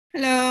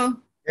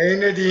Hey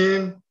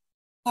Nadine,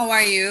 How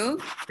are you?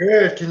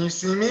 good. Can you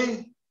see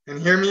me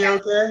and hear me Yeah.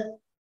 okay?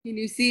 Can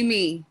you see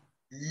me?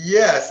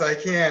 Yes, I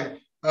can.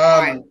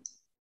 All right.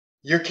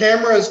 Your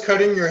camera is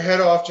cutting your head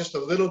off just a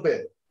little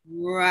bit.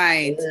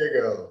 Right. There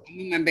you go. I'm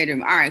in my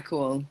bedroom. All right,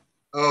 cool.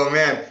 Oh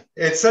man,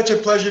 it's such a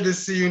pleasure to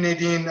see you,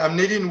 Nadine.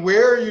 Nadine,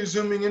 where are you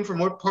zooming in from?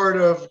 What part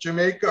of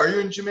Jamaica? Are you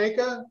in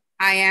Jamaica?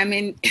 I am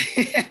in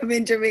I'm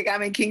in Jamaica.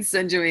 I'm in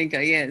Kingston,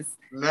 Jamaica. Yes.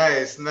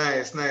 Nice,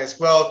 nice, nice.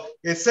 Well,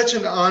 it's such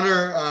an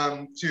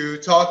honor to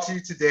talk to you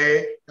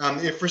today.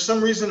 If for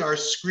some reason our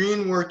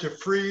screen were to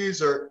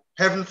freeze, or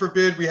heaven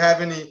forbid we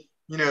have any,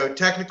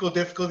 technical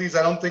difficulties,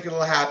 I don't think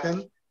it'll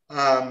happen.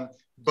 Um,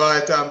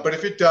 but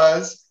if it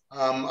does,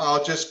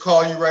 I'll just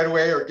call you right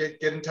away or get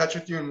in touch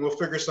with you, and we'll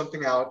figure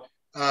something out.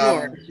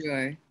 Sure, Um,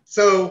 sure.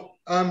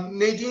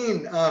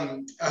 Nadine,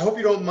 I hope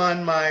you don't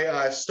mind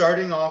my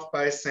starting off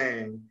by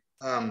saying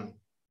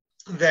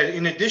that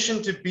in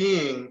addition to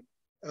being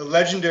a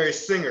legendary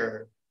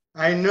singer,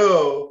 I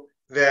know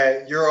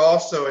that you're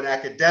also an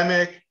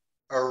academic,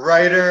 a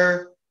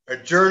writer, a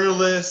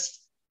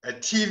journalist, a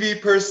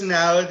TV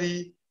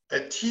personality,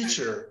 a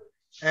teacher,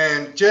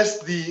 and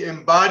just the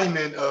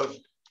embodiment of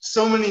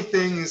so many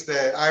things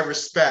that I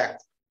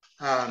respect.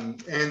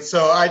 And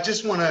so I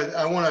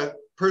want to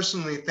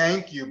personally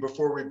thank you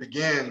before we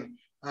begin,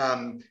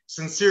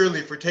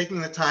 sincerely for taking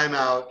the time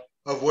out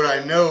of what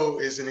I know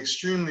is an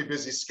extremely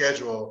busy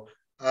schedule,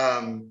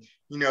 to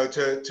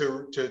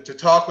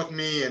talk with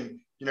me and,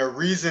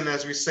 reason,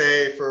 as we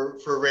say, for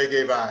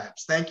reggae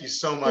vibes. Thank you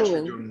so much for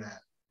Cool. doing that.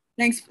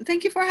 Thanks.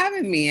 Thank you for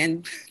having me.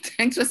 And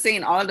thanks for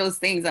saying all those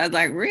things. I was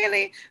like,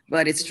 really?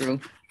 But it's true.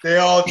 They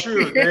all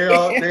true. They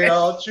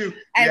all true. You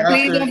And have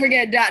please don't to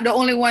forget that the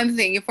only one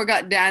thing you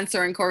forgot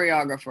dancer and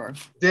choreographer.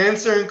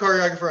 dancer and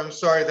choreographer. I'm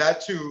sorry,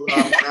 that too.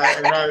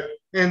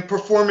 And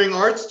performing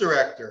arts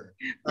director.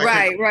 I could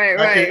Right, right,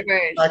 I could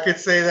right, right. I could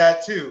say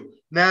that too.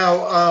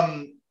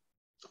 Now,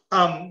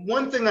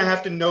 one thing I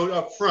have to note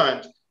up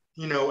front,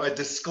 a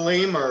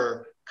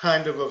disclaimer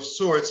kind of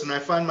sorts, and I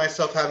find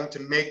myself having to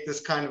make this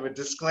kind of a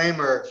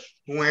disclaimer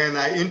when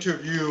I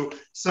interview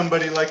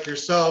somebody like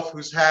yourself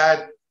who's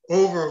had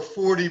over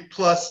 40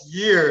 plus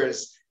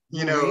years,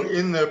 Right.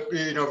 in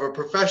the, of a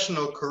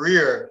professional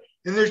career.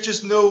 And there's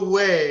just no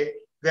way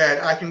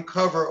that I can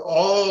cover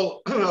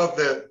all of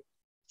the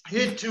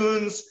hit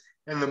tunes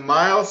and the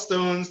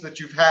milestones that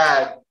you've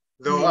had,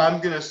 though Mhm. I'm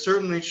going to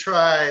certainly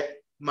try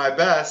my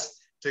best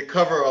to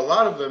cover a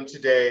lot of them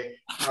today.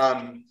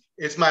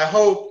 It's my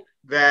hope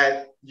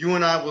that you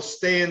and I will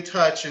stay in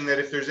touch, and that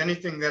if there's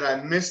anything that I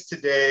missed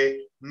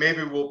today,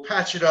 maybe we'll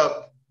patch it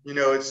up,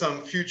 at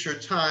some future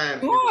time,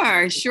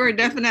 Sure, sure, future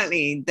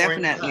definitely, point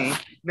in definitely. time.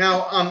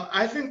 Now,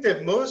 I think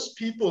that most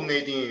people,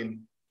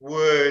 Nadine,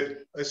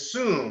 would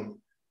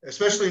assume,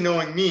 especially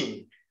knowing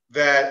me,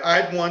 that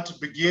I'd want to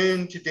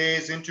begin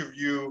today's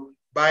interview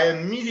by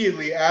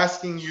immediately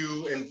asking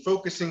you and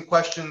focusing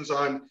questions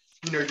on,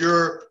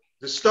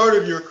 the start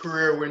of your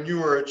career when you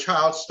were a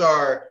child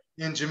star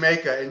in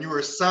Jamaica and you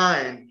were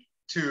signed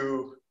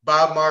to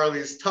Bob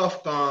Marley's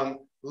Tuff Gong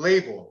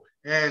label.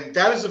 And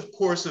that is, of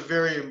course, a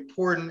very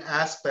important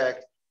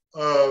aspect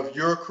of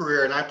your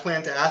career. And I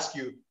plan to ask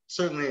you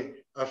certainly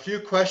a few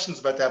questions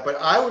about that, but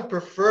I would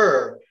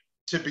prefer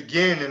to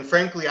begin. And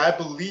frankly, I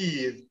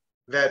believe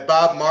that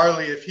Bob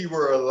Marley, if he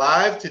were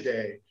alive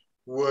today,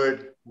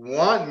 would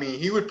want me,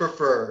 he would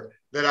prefer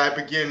that I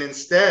begin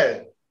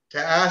instead to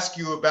ask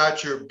you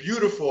about your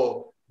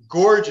beautiful,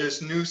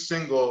 gorgeous new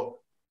single,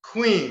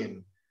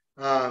 Queen,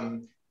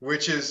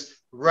 which is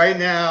right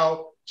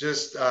now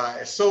just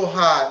so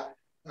hot.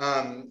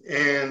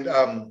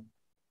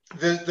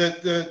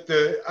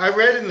 I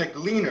read in the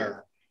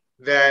Gleaner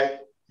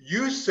that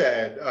you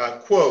said,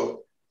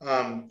 quote,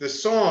 the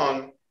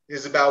song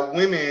is about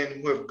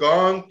women who have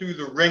gone through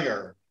the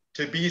ringer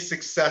to be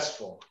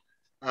successful.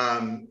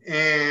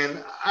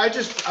 And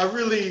I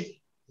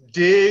really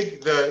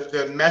dig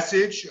the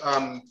message.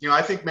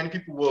 I think many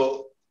people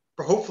will,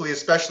 hopefully,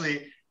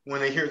 especially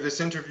when they hear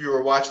this interview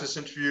or watch this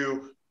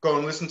interview, go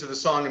and listen to the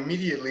song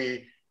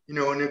immediately, and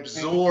Right.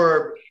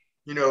 absorb,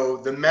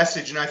 the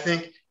message. And I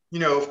think,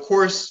 of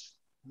course,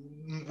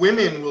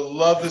 women will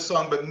love the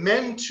song, but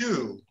men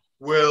too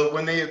will,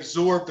 when they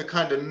absorb the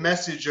kind of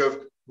message of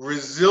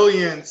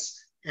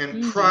resilience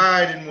and Mhm.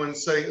 pride in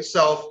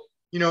oneself,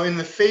 in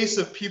the face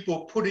of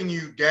people putting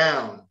you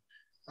down.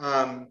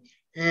 Um,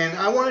 and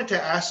I wanted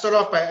to start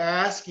off by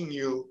asking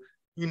you,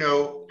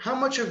 how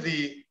much of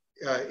the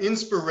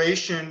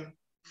inspiration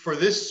for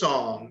this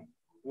song,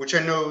 which I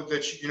know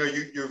that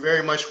you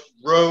very much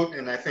wrote,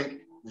 and I think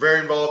very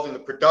involved in the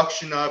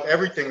production of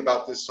everything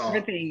about this song,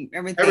 Everything,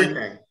 everything.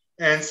 everything.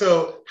 And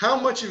so, how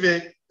much of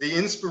it, the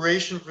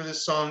inspiration for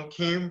this song,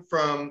 came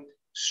from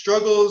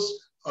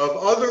struggles of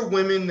other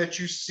women that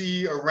you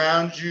see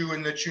around you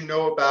and that you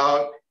know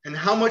about, and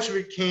how much of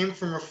it came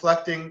from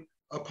reflecting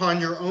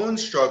upon your own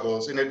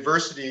struggles and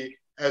adversity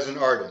as an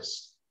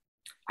artist?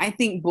 I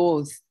think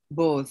both,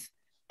 both.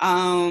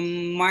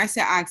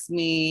 Marcia asked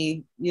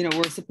me,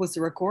 we're supposed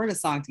to record a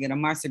song together,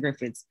 Marcia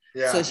Griffiths.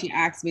 So Yeah. she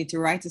asked me to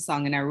write a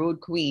song and I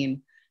wrote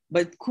Queen.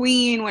 But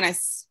Queen, when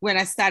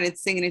I started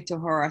singing it to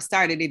her, I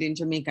started it in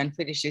Jamaica and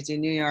finished it in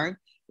New York.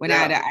 When I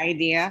had an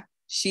idea,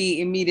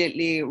 she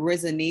immediately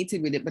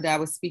resonated with it. But I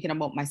was speaking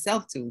about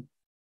myself too.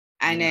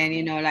 And then,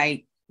 you know,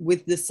 like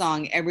with the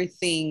song,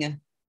 everything,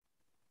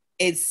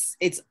 it's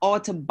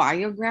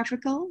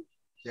autobiographical.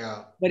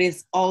 Yeah. But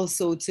it's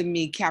also, to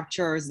me,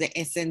 captures the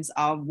essence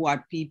of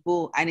what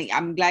people, and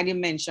I'm glad you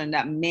mentioned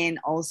that men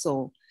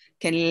also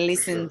can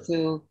listen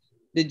to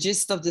the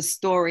gist of the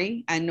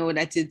story and know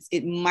that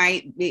it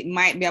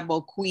might be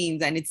about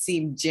queens and it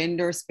seems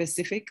gender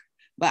specific.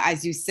 But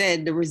as you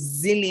said, the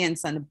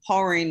resilience and the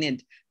power in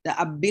it,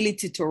 the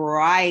ability to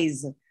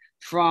rise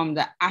from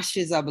the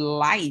ashes of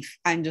life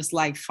and just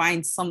like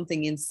find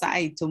something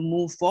inside to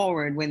move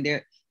forward when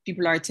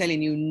people are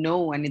telling you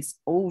no and it's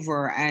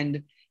over,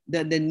 and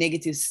the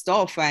negative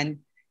stuff. And,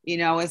 you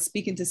know, I was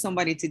speaking to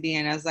somebody today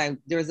and I was like,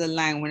 there's a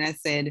line when I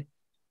said,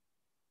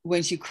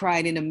 when she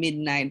cried in the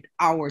midnight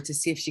hour to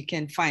see if she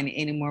can find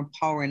any more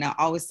power. And I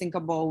always think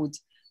about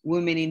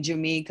women in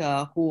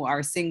Jamaica who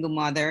are single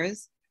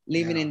mothers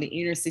living in the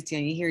inner city,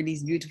 and you hear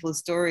these beautiful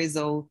stories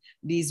of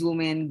these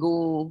women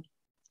go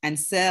and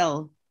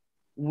sell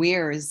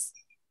wares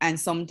and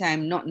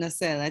sometimes not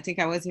sell. I think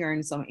I was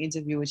hearing some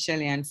interview with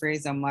Shelley and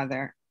Fraser's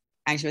mother,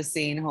 and she was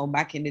saying how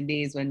back in the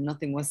days when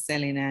nothing was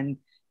selling, and,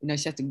 you know,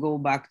 she had to go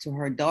back to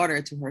her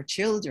daughter, to her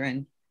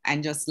children,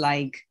 and just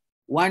like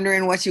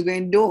wondering what you're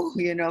going to do,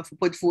 you know, to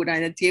put food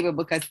on the table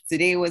because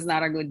today was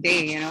not a good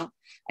day, you know.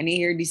 And you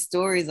hear these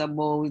stories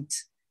about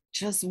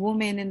just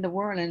women in the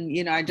world. And,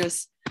 you know, I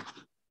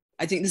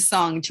think the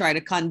song tried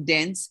to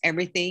condense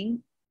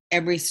everything,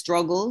 every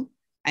struggle,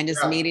 and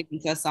just made it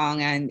into a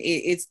song. And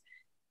it's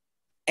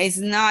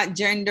not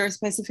gender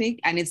specific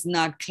and it's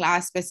not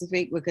class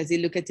specific, because you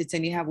look at it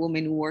and you have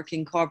women who work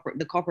in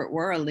the corporate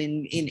world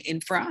in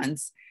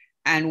France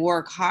and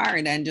work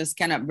hard and just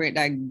cannot break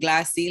that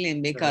glass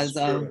ceiling because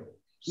of,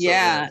 you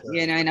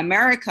know, in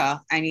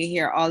America. And you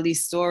hear all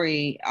these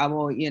stories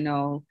about, you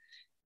know,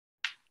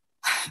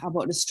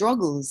 about the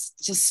struggles,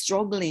 just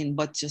struggling,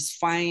 but just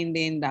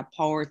finding that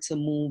power to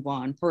move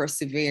on,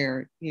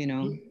 persevere, you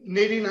know.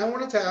 Nadine, I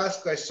wanted to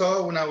ask, I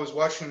saw when I was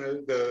watching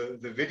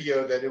the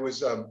video that it was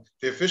the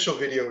official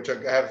video, which I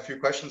have a few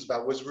questions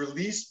about, was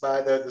released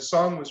by, the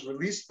song was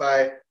released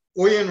by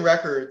Oyen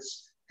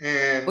Records.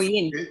 And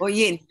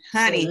Oyen,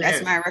 honey,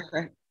 that's my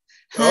record.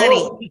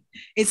 Honey,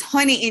 it's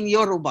honey in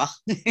Yoruba.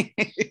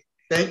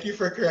 Thank you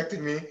for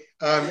correcting me.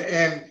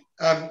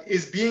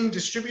 Is being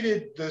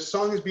distributed, the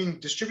song is being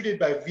distributed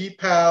by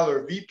VPAL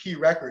or VP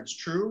Records,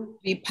 true?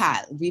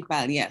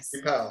 VPAL, yes.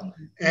 VPAL.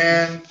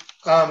 And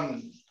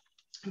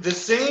the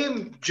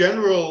same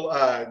general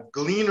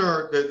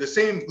Gleaner, the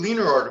same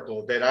Gleaner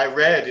article that I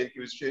read, it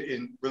was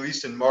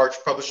released in March,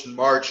 published in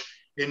March,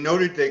 it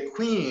noted that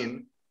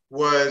Queen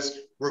was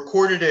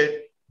recorded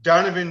at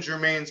Donovan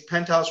Germain's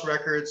Penthouse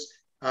Records,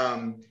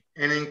 and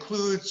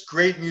includes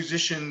great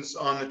musicians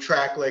on the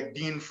track like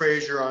Dean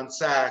Fraser on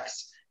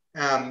sax.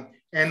 And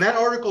that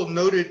article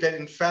noted that,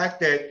 in fact,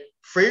 that Dean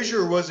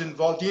Fraser was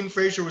involved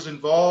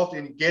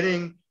in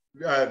getting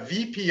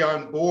VP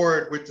on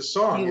board with the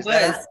song. Is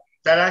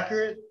that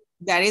accurate?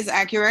 That is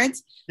accurate.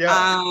 Yeah.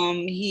 I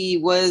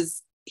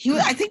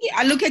think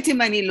I look at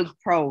him and he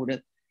looked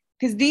proud.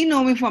 Because Dean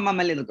know me from I'm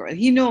a little girl.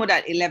 He know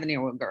that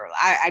 11-year-old girl.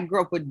 I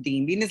grew up with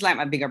Dean. Dean is like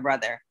my bigger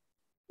brother.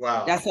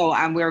 Wow. That's all.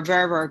 And we're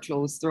very, very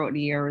close throughout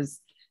the years.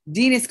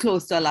 Dean is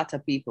close to a lot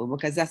of people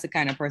because that's the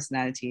kind of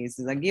personality he is.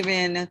 He's a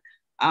giving,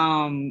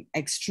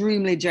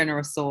 extremely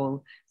generous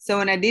soul. So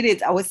when I did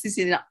it, I was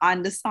sitting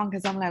on the song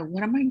because I'm like,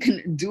 what am I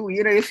gonna do?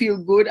 You know, you feel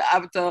good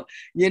after,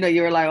 you know,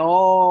 you're like,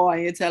 oh,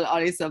 and you tell all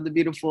this of the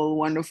beautiful,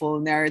 wonderful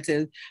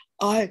narrative.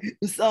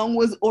 The song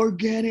was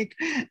organic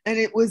and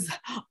it was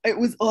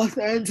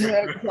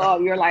authentic. So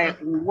you're like,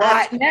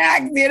 what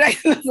next? You know,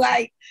 it was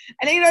like,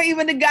 and then, you know,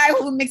 even the guy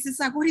who mixed the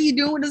song, what are you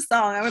doing with the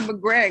song? I remember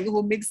Greg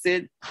who mixed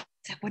it.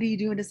 Said, what are you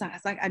doing with the song? I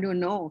was like, I don't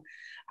know.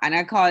 And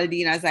I called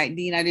Dean. I was like,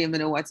 Dean, I didn't even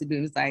know what to do.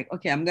 He was like,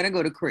 okay, I'm gonna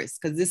go to Chris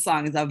because this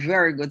song is a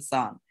very good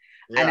song,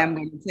 and I'm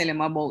going to tell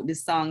him about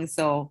this song.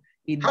 So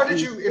how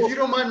did you, if you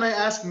don't mind my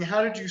asking,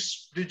 how did you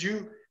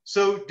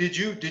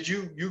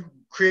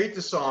create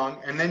the song,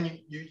 and then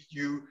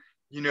you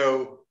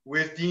know,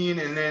 with Dean,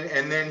 and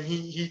then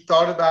he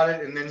thought about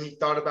it, and then he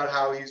thought about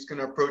how he's going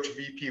to approach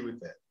VP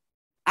with it?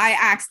 I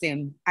asked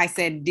him. I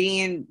said,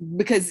 Dean,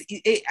 because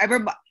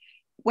everybody,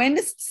 when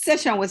the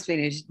session was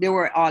finished, they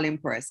were all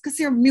impressed because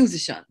they're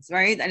musicians,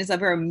 right? And it's a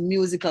very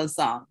musical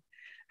song.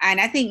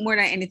 And I think more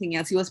than anything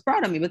else, he was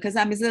proud of me because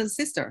I'm his little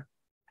sister.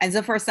 And it's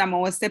the first time I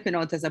was stepping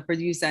out as a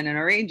producer and an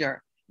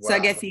arranger. Wow. So I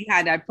guess he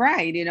had that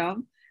pride, you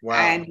know? Wow.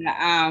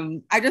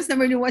 And I just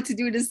never knew what to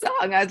do with the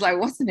song. I was like,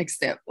 what's the next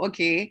step?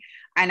 Okay.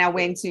 And I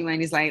went to him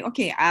and he's like,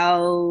 okay,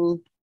 I'll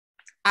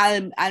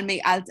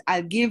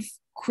give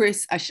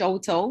Chris a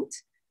shout out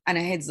and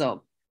a heads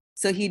up.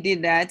 So he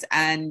did that.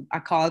 And I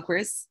called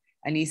Chris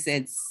and he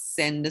said,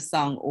 send the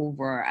song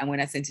over. And when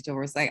I sent it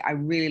over, it's like, I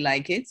really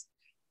like it.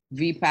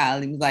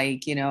 VPAL, he was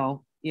like, you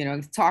know,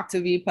 talk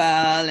to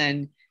VPAL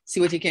and see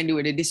what you can do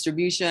with the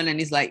distribution. And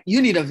he's like,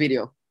 you need a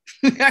video.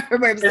 I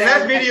remember And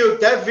saying,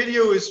 that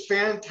video is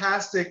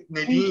fantastic,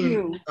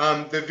 Nadine.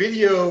 The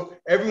video,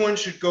 everyone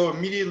should go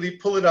immediately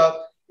pull it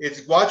up.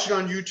 Watch it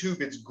on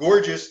YouTube. It's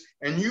gorgeous.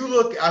 And you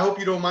look, I hope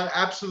you don't mind,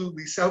 I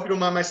hope you don't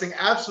mind my saying,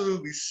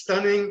 absolutely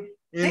stunning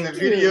in the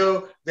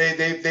video.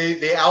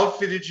 They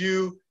outfitted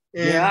you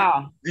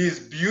in these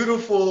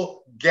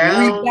beautiful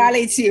gowns.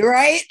 Regality,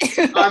 right?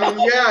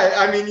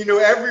 I mean, you know,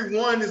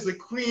 everyone is a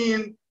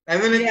queen.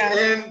 And then at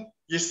the end,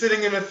 you're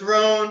sitting in a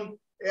throne.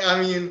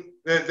 I mean,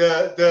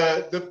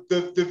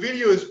 the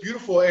video is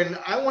beautiful, and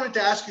I wanted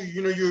to ask you.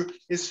 You know,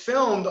 it's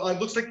filmed. It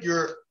looks like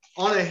you're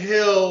on a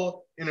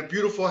hill in a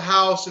beautiful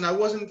house, and I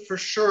wasn't for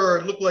sure.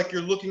 It looked like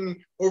you're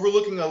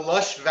overlooking a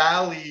lush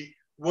valley.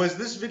 Was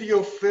this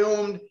video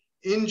filmed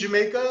in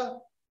Jamaica?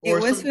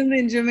 It was filmed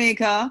in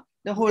Jamaica.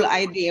 The whole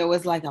idea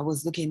was like I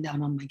was looking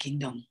down on my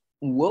kingdom.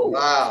 Whoa!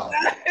 Wow!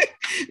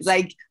 It's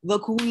like the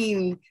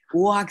queen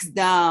walks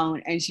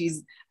down, and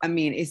she's. I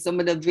mean, it's some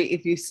of the.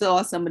 If you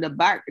saw some of the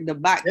back thing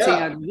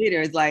of the video,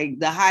 it's like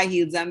the high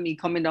heels and me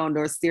coming down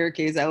their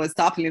staircase. I was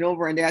toppling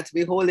over, and they had to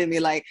be holding me.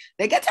 Like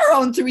they get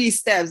around 3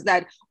 steps.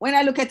 That when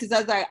I look at it, I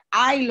was like,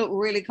 I look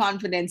really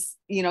confident,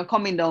 you know,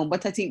 coming down.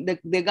 But I think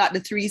they got the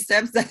 3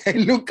 steps that I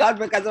look at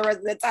because the rest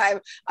of the time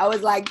I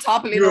was like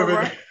toppling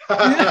over,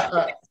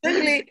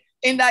 especially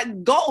in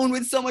that gown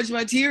with so much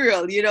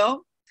material, you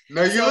know.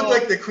 No, you look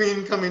like the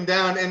queen coming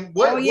down. And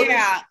what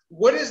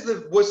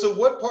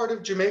part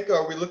of Jamaica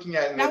are we looking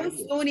at? That was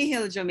Stony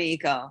Hill,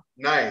 Jamaica.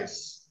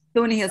 Nice.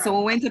 Stony Hill. So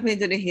we went up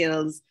into the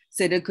hills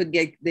so they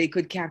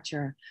could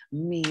capture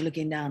me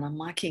looking down on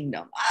my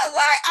kingdom. I was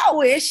like, I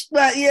wish,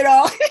 but you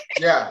know.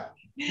 Yeah.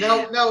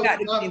 Now,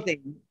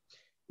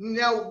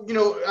 you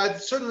know,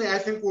 certainly I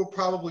think we'll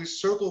probably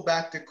circle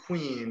back to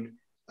Queen,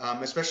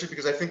 especially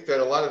because I think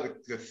that a lot of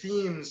the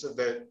themes of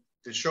that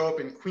show up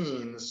in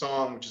Queen, the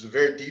song, which is a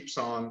very deep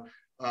song,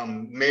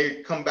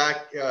 may come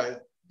back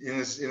in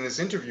this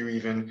interview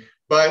even.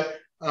 But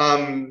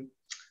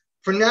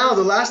for now,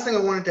 the last thing I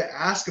wanted to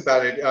ask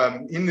about it,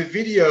 in the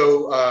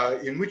video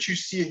in which you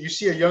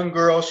see a young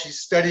girl,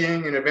 she's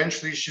studying, and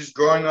eventually she's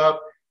growing up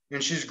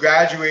and she's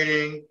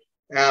graduating.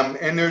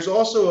 And there's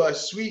also a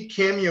sweet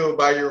cameo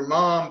by your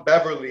mom,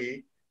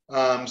 Beverly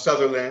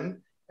Sutherland.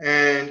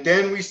 And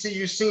then we see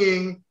you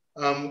singing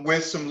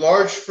with some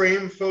large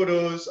frame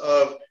photos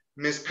of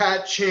Miss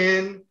Pat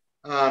Chin.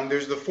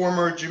 There's the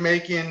former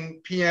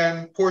Jamaican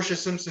PM Portia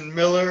Simpson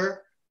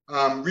Miller,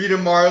 Rita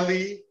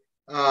Marley,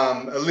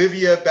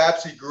 Olivia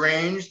Babsy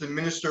Grange, the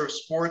Minister of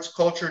Sports,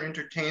 Culture and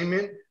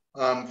Entertainment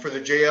for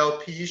the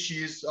JLP.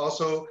 She's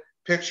also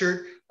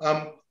pictured.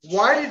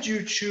 Why did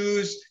you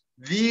choose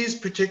these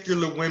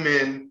particular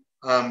women,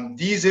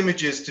 these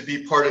images to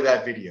be part of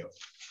that video?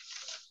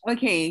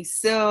 Okay,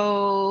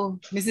 so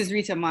Mrs.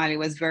 Rita Marley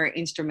was very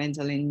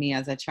instrumental in me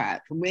as a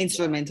child,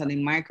 instrumental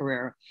in my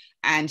career,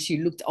 and she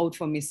looked out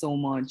for me so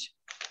much.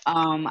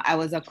 I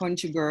was a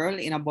country girl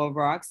in Above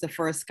Rocks, the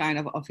first kind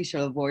of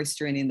official voice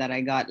training that I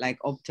got, like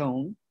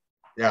uptown.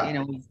 Yeah, you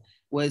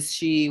know,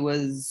 she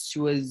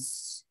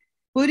was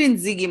putting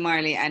Ziggy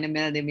Marley and the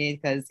Melody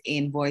Makers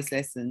in voice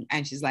lesson,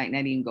 and she's like,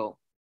 Nadine, go.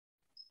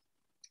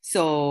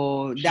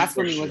 So that's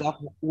for me was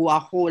a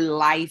whole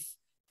life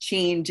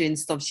changing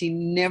stuff. She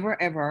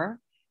never ever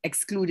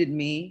excluded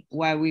me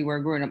while we were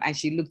growing up, and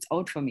she looked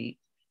out for me.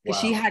 Wow.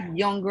 She had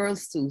young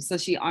girls too, so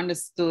she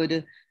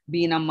understood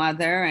being a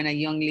mother and a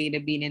young lady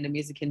being in the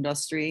music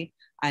industry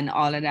and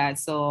all of that.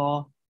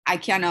 So I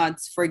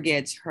cannot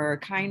forget her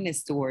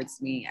kindness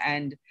towards me.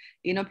 And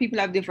you know, people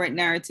have different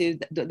narratives.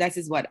 That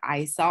is what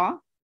I saw,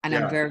 and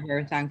I'm very,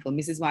 very thankful.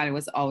 Mrs. Marley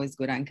was always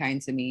good and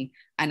kind to me,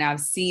 and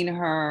I've seen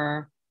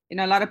her. You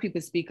know, a lot of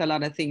people speak a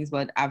lot of things,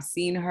 but I've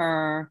seen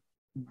her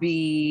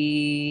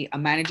be a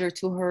manager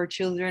to her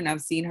children. I've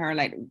seen her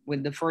like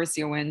with the first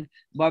year when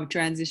Bob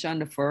transitioned,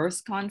 the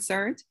first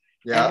concert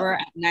ever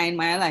at 9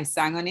 Mile, I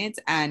sang on it,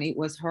 and it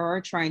was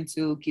her trying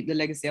to keep the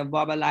legacy of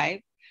Bob alive.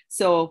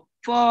 So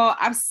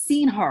I've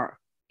seen her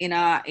in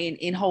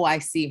how I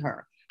see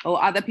her. How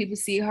other people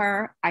see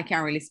her, I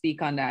can't really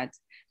speak on that.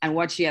 And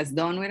what she has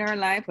done with her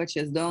life, what she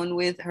has done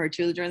with her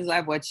children's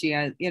life, what she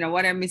has, you know,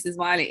 whatever Mrs.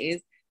 Marley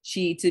is,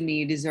 she to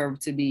me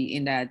deserved to be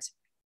in that.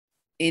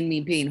 In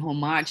me paying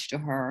homage to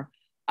her.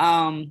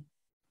 Mrs.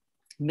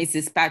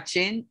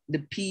 Patchin, the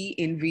P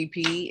in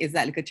VP is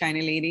that like a China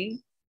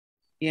lady.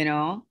 You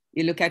know,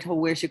 you look at her,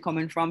 where she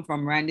coming from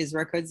Randy's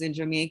Records in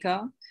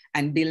Jamaica,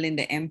 and building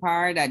the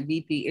empire that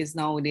VP is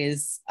now,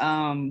 this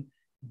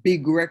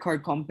big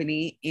record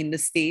company in the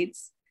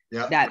States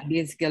that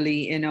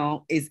basically, you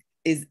know, is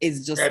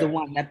just the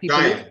one that people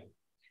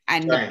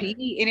and the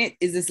P in it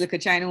is this like a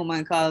China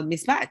woman called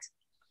Miss Pat.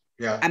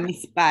 Yeah. And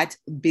Miss Pat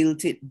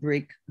built it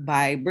brick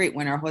by brick.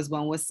 When her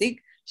husband was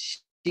sick,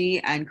 she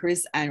and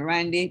Chris and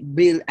Randy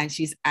built, and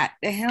she's at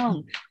the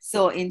helm.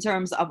 So in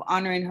terms of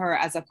honoring her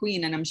as a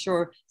queen, and I'm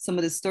sure some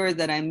of the stories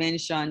that I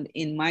mentioned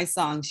in my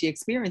song, she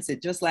experienced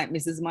it just like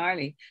Mrs.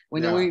 Marley.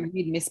 When we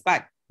read Miss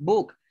Pat's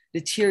book,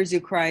 the tears you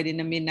cried in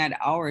the midnight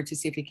hour to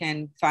see if you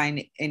can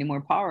find any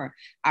more power.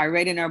 I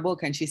read in her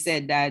book, and she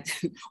said that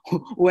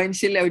when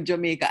she left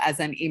Jamaica as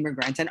an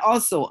immigrant, and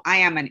also I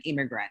am an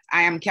immigrant,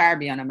 I am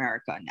Caribbean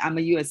American, I'm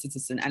a US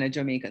citizen and a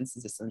Jamaican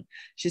citizen.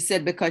 She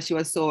said because she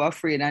was so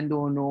afraid and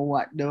don't know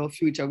what the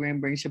future will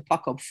bring, she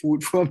pack up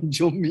food from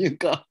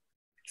Jamaica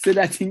so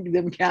that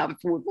them can't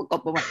have food for a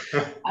couple of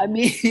months. I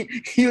mean,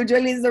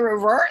 usually it's the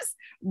reverse,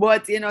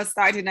 but you know,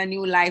 starting a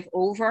new life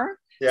over.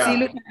 Yeah. See,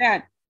 look at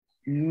that.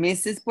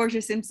 Mrs.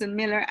 Portia Simpson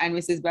Miller and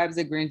Mrs.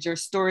 Babs Grange, your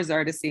stories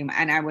are the same.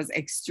 And I was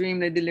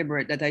extremely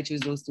deliberate that I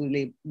choose those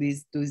two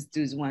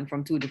one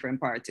from two different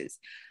parties.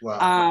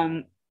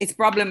 Wow. It's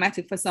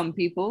problematic for some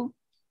people.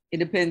 It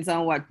depends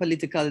on what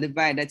political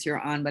divide that you're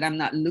on, but I'm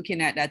not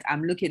looking at that.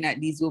 I'm looking at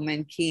these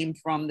women came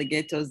from the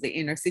ghettos, the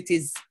inner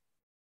cities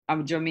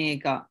of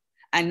Jamaica,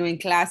 and knowing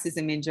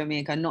classism in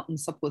Jamaica,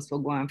 nothing's supposed to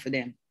go on for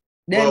them.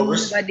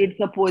 Nobody's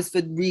supposed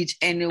to reach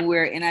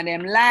anywhere in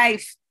them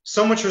life.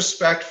 So much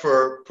respect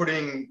for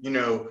putting, you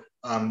know,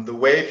 the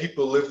way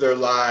people live their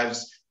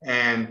lives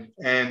and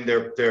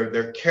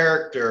their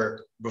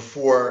character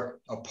before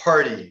a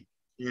party,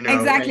 you know.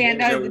 Exactly,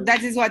 and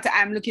that is what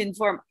I'm looking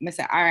for. I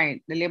say, all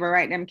right, the labor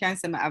right them can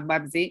say I have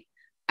Babsy,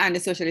 and the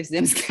socialists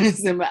them can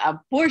say I have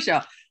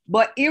Portia.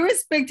 But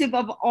irrespective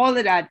of all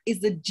of that, is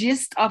the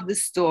gist of the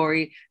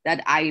story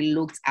that I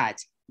looked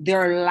at.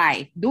 Their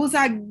life. Those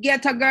are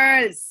ghetto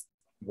girls.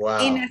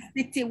 Wow. Inner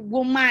city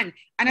woman.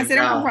 And I said,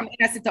 I come from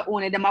inner city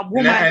only. Them a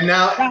woman and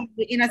now, from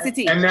the inner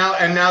city. And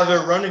now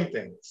they're running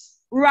things.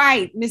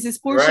 Right.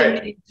 Mrs.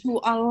 Portia went through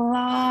a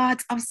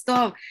lot of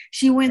stuff.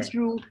 She went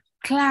through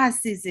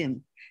classism,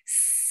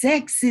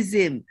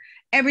 sexism,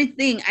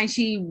 everything. And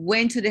she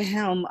went to the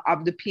helm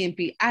of the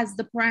PNP as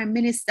the prime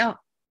minister.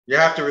 You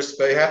have to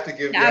respect,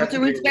 you have to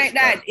respect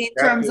that in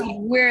terms of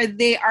where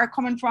they are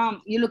coming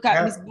from. You look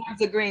at Miss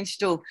Babs Grange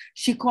too.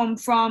 She come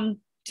from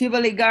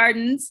Tivoli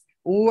Gardens,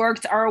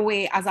 worked our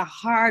way as a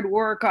hard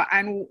worker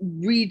and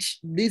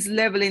reached this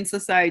level in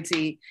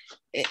society,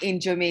 in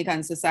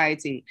Jamaican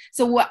society.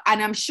 So,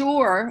 and I'm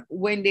sure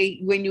when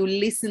you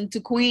listen to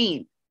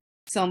Queen,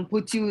 some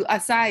put you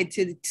aside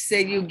to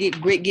say you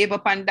gave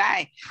up and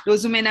die.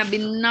 Those women have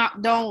been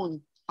knocked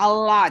down a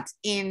lot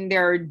in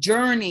their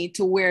journey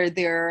to where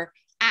they're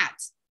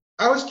at.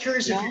 I was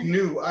curious if you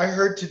knew. I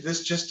heard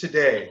this just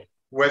today.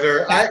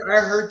 I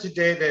heard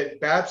today that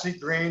Babsy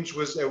Grange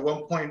was at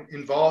one point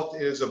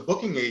involved as a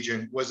booking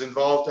agent, was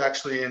involved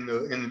actually in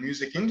the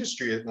music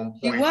industry at one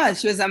point.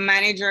 She was a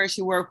manager.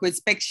 She worked with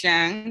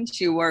Spection.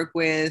 She worked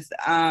with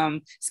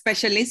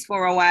Specialists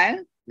for a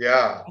while.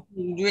 Yeah.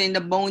 During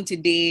the Bounty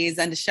days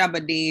and the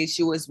Shabba days,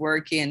 she was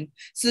working.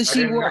 So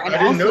she worked. I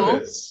didn't know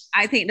this.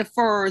 I think the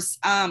first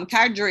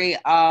cadre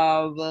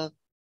of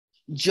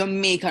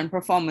Jamaican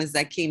performers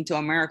that came to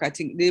America, I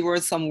think there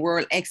was some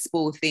World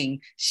Expo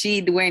thing.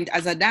 She went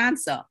as a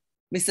dancer.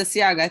 Mr.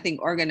 Siaga, I think,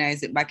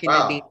 organized it back in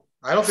the day.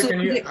 I don't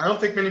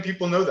think many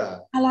people know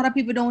that. A lot of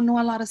people don't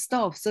know a lot of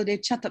stuff, so they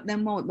chat up their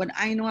mouth. But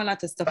I know a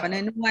lot of stuff, and I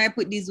know why I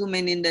put these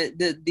women in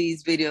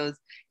these videos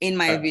in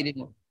my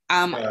video.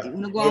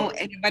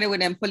 Anybody with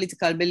them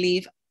political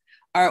belief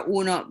or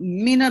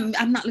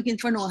I'm not looking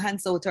for no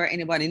hands out or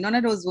anybody. None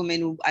of those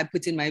women who I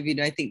put in my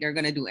video, I think they're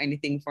gonna do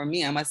anything for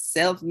me. I'm a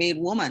self-made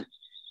woman,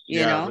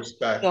 you know.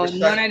 Respect, so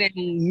respect. None of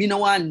them, me no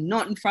want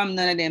nothing from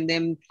none of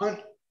them.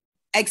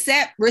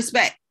 Except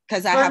respect,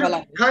 because I have a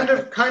lot. Kind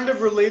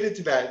of related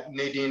to that,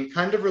 Nadine.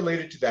 Kind of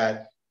related to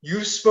that.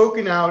 You've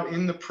spoken out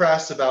in the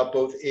press about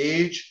both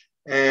age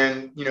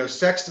and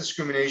sex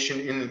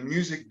discrimination in the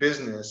music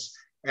business.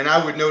 And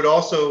I would note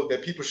also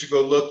that people should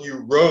go look. You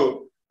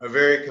wrote a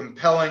very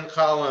compelling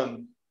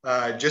column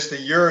just a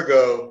year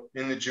ago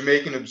in the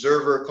Jamaican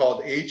Observer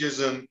called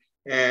Ageism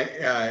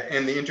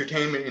and the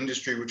Entertainment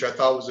Industry, which I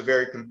thought was a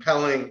very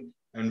compelling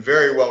and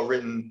very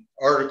well-written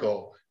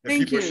article that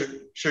people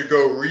should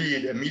go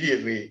read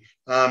immediately.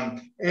 My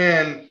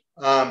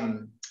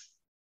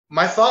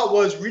thought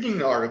was reading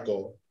the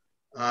article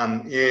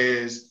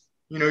is,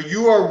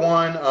 you are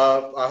one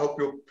of, I hope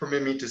you'll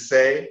permit me to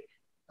say,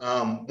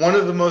 one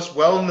of the most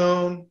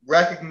well-known,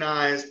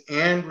 recognized,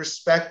 and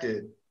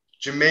respected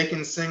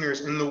Jamaican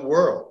singers in the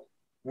world,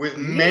 with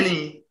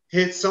many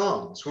hit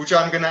songs, which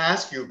I'm going to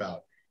ask you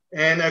about,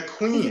 and a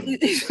queen,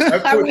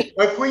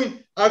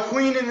 a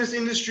queen in this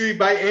industry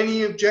by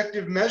any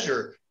objective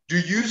measure. Do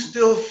you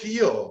still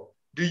feel,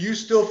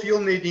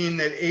 Nadine,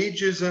 that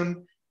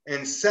ageism and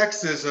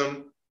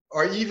sexism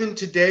are even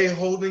today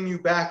holding you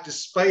back,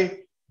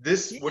 despite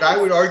this, what I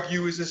would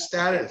argue is a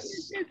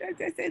status?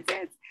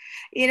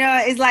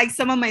 It's like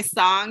some of my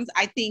songs,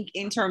 I think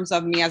in terms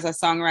of me as a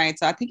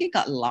songwriter, I think it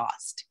got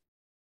lost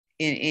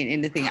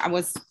in the thing. I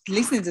was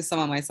listening to some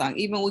of my songs,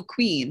 even with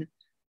Queen,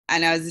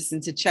 and I was listening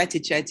to Chatty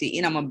Chatty,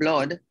 In My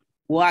Blood,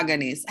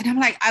 Wagonist. And I'm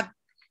like,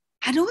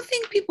 I don't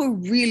think people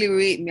really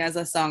rate me as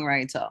a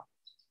songwriter.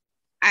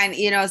 And,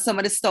 some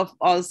of the stuff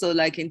also,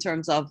 like in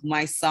terms of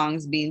my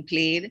songs being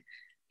played.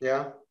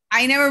 Yeah.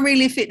 I never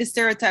really fit the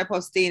stereotype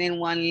of staying in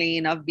one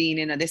lane of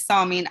being, they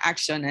saw me in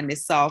action and they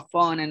saw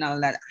fun and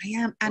all that.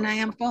 I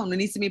am fun.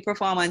 When you see me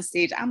perform on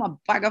stage, I'm a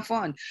bag of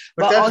fun.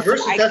 But also,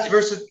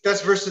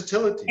 that's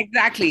versatility.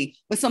 Exactly.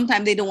 But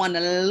sometimes they don't want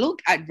to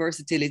look at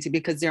versatility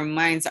because their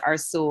minds are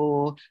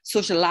so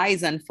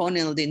socialized and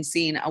funneled in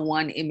seeing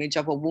one image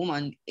of a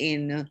woman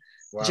in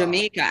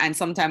Jamaica. And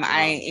sometimes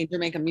in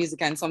Jamaican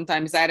music, and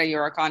sometimes either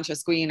you're a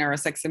conscious queen or a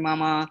sexy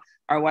mama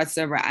or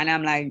whatsoever. And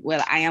I'm like,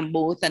 well, I am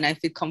both, and I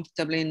feel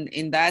comfortable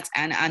in that,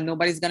 and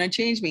nobody's gonna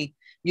change me.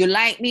 You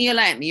like me.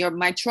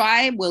 My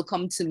tribe will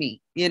come to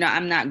me.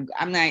 I'm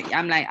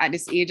like at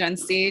this age on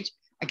stage,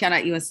 I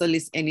cannot even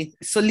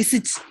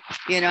solicit.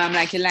 I'm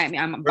like, you like me.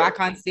 I'm back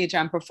on stage,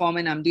 I'm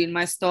performing, I'm doing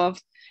my stuff.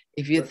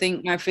 If you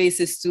think my face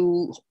is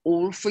too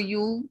old for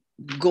you,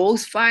 go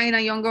find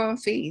a younger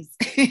face.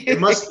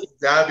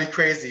 That'd be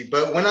crazy.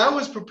 But when I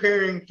was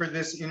preparing for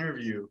this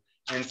interview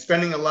and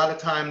spending a lot of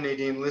time,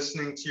 Nadine,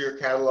 listening to your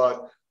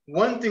catalog,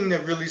 one thing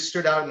that really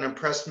stood out and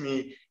impressed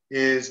me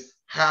is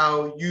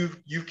how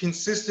you've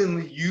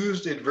consistently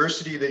used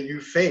adversity that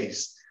you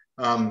faced,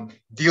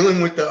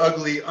 dealing with the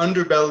ugly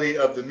underbelly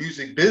of the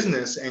music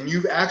business, and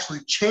you've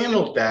actually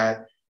channeled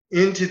that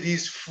into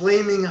these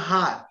flaming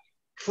hot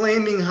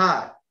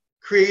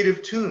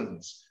creative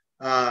tunes.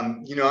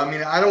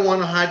 I don't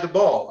want to hide the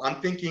ball.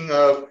 I'm thinking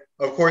of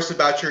course,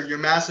 about your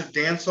massive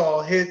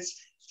dancehall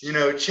hits,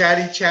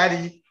 Chatty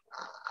Chatty.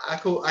 I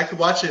could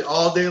watch it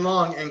all day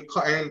long, and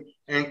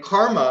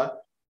Karma.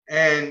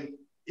 And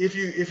if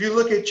you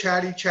look at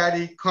Chatty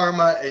Chatty,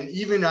 Karma, and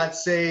even I'd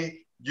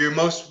say your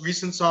most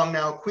recent song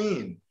now,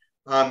 Queen,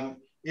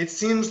 it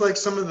seems like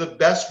some of your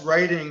best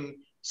writing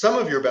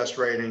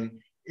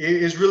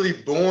is really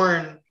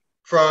born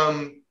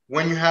from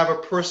when you have a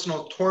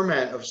personal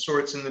torment of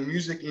sorts in the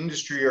music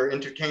industry or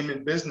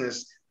entertainment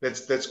business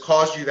that's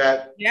caused you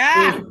that.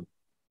 Yeah. Pain.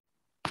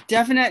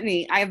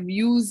 Definitely. I've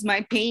used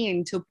my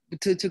pain to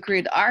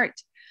create art.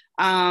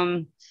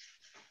 Karma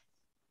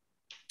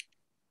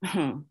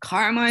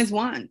is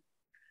one.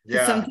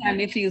 Yeah.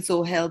 Sometimes I feel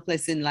so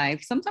helpless in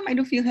life. Sometimes I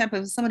do feel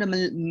helpless. Some of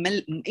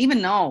the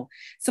even now,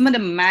 some of the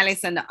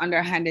malice and the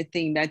underhanded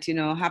thing that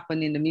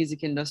happen in the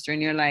music industry,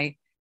 and you're like,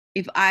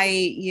 if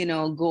I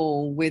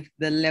go with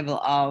the level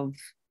of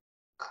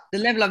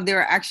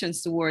their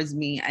actions towards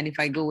me, and if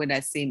I go with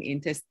that same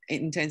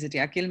intensity,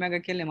 I kill him, I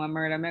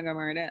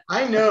murder.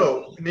 I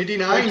know,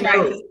 Nadine, I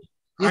know.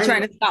 You're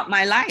trying to stop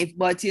my life,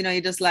 but you're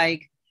just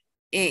like,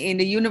 in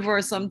the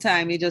universe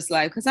sometimes you're just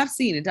like, because I've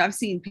seen it. I've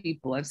seen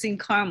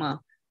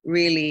karma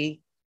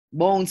really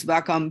bounce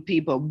back on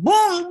people.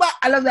 Boom, bang.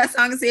 I love that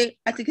song. Say,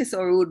 I think it's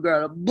so rude,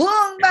 girl.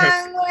 Boom,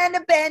 bang, when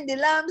the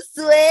pendulum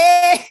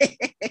sway.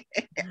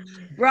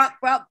 Rock,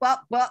 rock,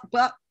 pop, pop,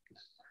 pop.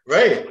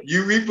 Right.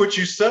 You reap what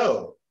you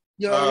sow.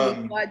 You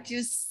reap what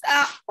you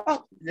sow.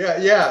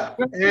 Yeah.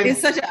 And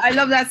it's I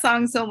love that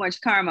song so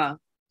much, Karma.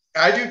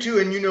 I do too.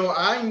 And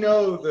I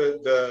know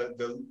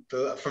the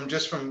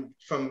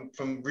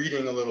from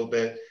reading a little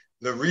bit,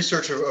 the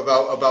research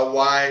about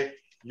why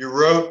you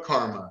wrote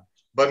Karma.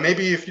 But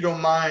maybe if you don't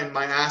mind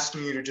my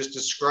asking you to just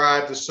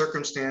describe the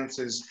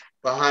circumstances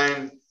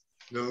behind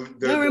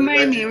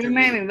remind me,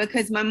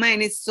 because my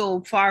mind is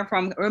so far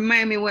from.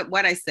 Remind me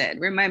what I said.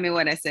 I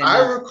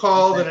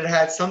recall that it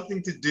had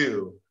something to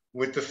do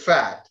with the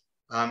fact,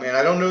 and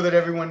I don't know that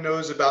everyone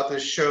knows about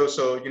this show,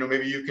 so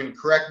maybe you can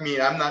correct me.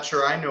 I'm not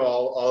sure I know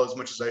all as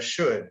much as I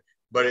should,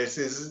 but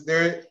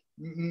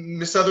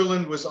Miss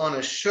Sutherland was on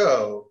a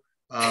show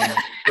that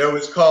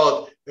was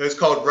called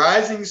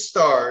Rising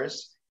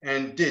Stars,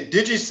 and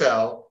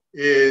Digicel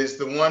is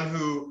the one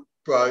who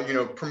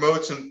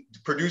promotes and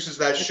produces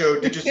that show.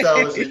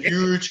 Digicel is a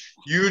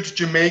huge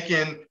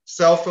Jamaican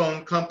cell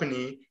phone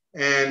company,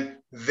 and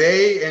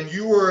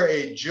you were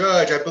a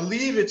judge. I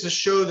believe it's a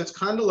show that's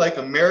kind of like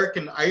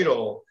American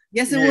Idol.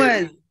 Yes, it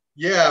was.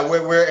 Yeah,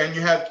 and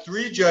you have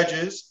 3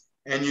 judges,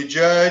 and you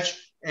judge,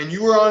 and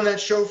you were on that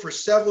show for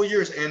several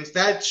years, and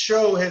that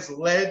show has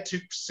led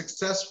to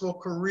successful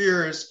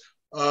careers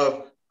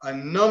of a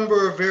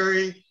number of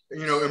very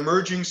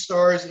emerging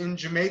stars in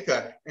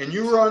Jamaica. And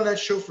you were on that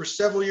show for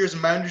several years.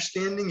 And my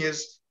understanding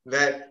is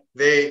that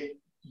they,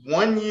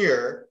 1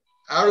 year,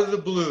 out of the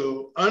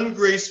blue,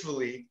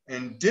 ungracefully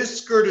and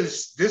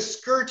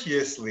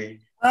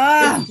discourteously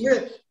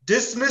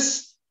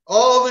dismissed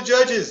all the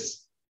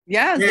judges.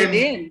 Yes, they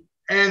did.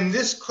 And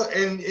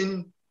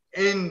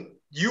and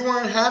you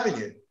weren't having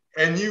it.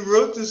 And you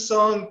wrote the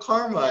song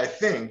Karma, I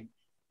think,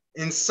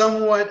 in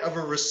somewhat of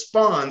a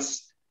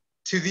response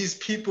to these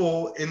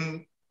people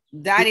in.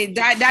 That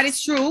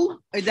is true.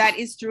 That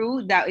is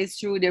true.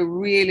 They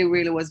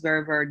really was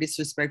very, very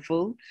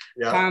disrespectful.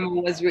 Yeah. Karma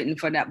was written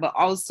for that. But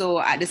also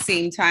at the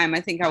same time,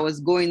 I think I was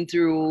going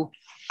through,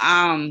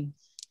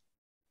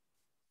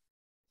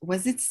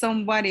 was it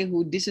somebody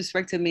who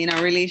disrespected me in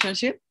a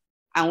relationship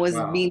and was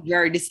being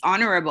very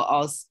dishonoring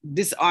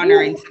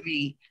to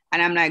me?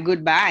 And I'm like,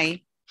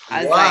 goodbye.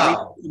 I was like,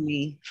 listen to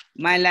me.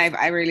 My life,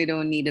 I really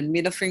don't need a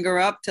middle finger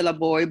up till a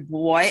boy,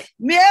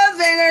 middle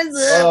fingers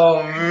up.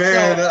 Oh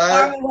man,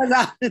 so, it was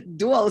a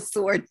dual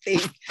sword thing.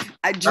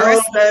 I I love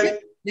dressed that.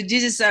 the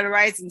digital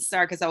rising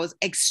star because I was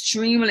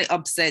extremely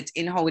upset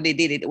in how they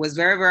did it. It was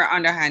very, very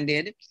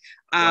underhanded.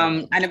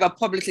 Wow. I never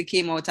publicly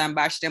came out and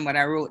bashed them, but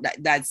I wrote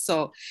that.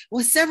 So it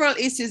was several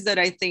issues that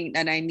I think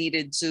that I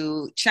needed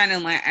to channel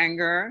my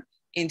anger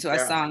into a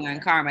Yeah. song,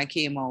 and Karma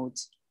came out.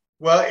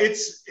 Well, it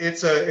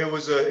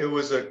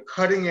was a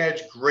cutting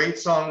edge, great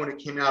song when it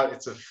came out.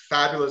 It's a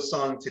fabulous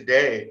song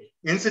today.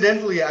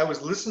 Incidentally, I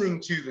was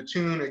listening to the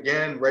tune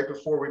again right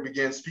before we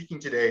began speaking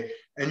today,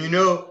 and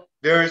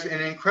there's an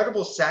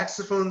incredible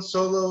saxophone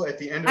solo at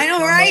the end of I know,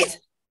 Karma. right?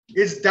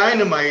 It's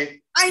dynamite.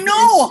 I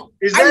know.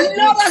 Is I that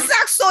love a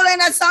sax solo in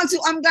that song too.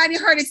 I'm glad you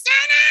heard it.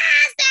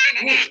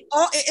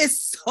 Oh, it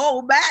is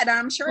so bad.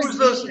 I'm sure it's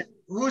Dean.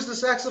 Who's the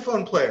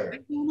saxophone player? I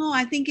don't know.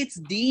 I think it's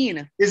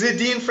Dean. Is it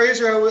Dean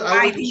Fraser?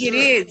 I think it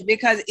is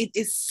because it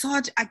is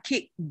such a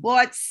kick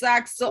butt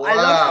sax. So Wow. I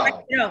love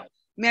it.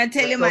 May I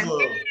tell you, man, solo.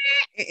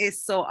 it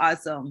is so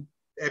awesome.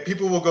 And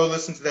people will go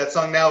listen to that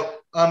song now.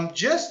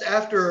 Just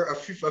after a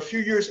few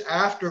years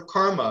after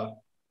Karma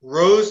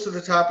rose to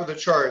the top of the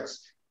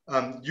charts,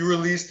 you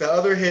released the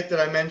other hit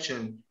that I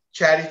mentioned,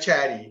 Chatty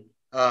Chatty.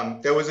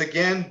 That was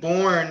again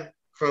born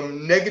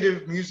from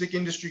negative music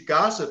industry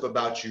gossip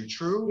about you.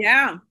 True?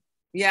 Yeah.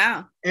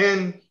 Yeah.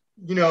 And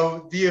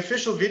the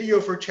official video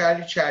for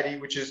Chatty Chatty,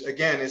 which is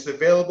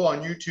available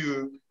on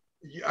YouTube.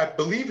 I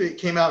believe it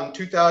came out in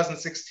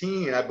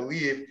 2016. I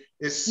believe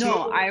is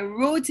no. I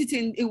wrote it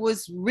in. It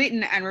was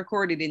written and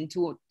recorded in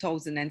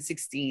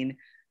 2016.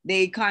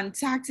 They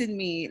contacted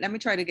me. Let me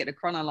try to get the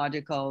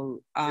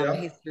chronological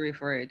history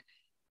for it.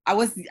 I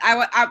was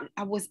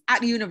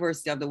at the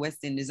University of the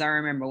West Indies. I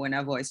remember when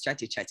I voiced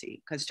Chatty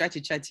Chatty because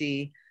Chatty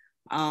Chatty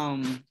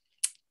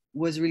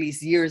was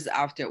released years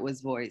after it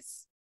was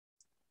voiced.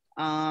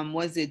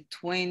 Was it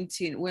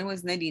 20? When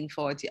was Nadine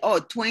 40? Oh,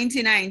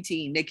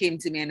 2019. They came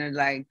to me and they're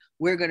like,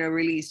 "We're gonna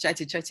release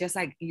Chatty Chatty." I was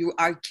like, "You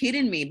are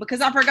kidding me?" Because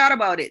I forgot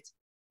about it.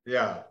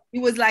 Yeah. It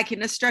was like in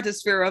the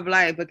stratosphere of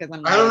life because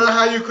I don't know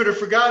how you could have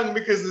forgotten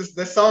because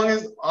the song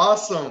is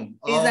awesome.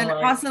 It's an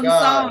awesome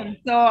song.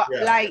 So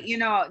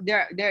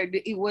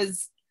it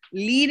was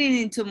leading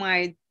into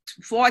my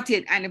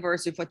 40th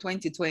anniversary for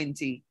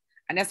 2020.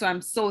 And that's why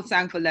I'm so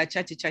thankful that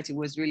Chatty Chatty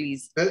was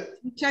released.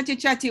 Chatty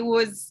Chatty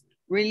was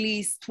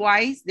released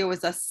twice. There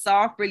was a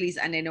soft release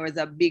and then there was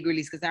a big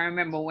release because I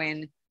remember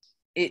when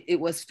it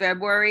was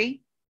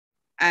February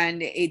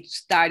and it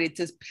started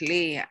to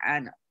play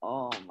and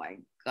oh my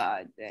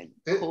God, then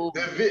the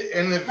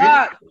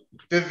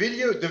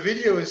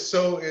video is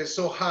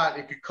so hot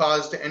it could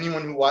cause to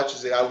anyone who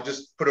watches it. I would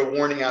just put a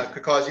warning out. It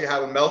could cause you to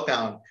have a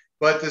meltdown.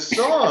 But the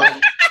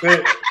song,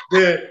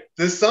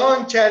 the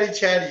song Chatty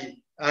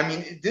Chatty. I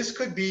mean, this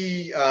could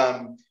be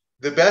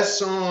the best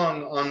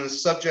song on the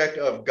subject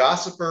of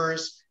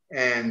gossipers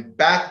and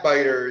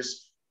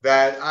backbiters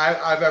that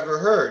I've ever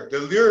heard. The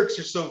lyrics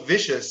are so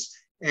vicious,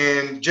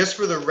 and just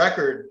for the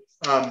record,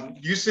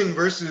 you sing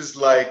verses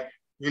like,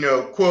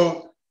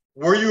 quote,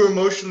 "Were you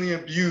emotionally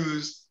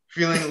abused,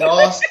 feeling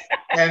lost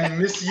and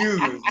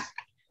misused?"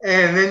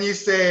 And then you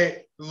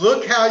say,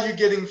 "Look how you're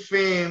getting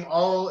fame,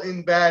 all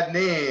in bad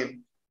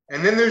name."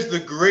 And then there's the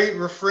great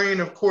refrain,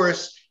 of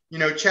course,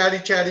 chatty,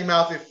 chatty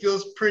mouth. It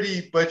feels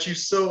pretty, but you're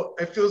so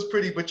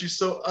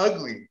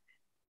ugly.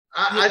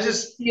 I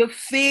just your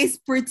face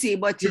pretty,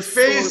 but your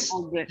face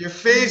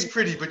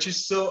pretty, but you're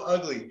so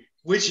ugly.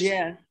 Which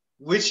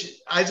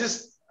I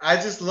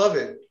just love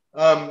it.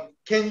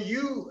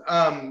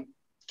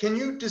 Can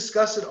you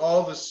discuss at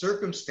all the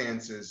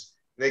circumstances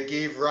that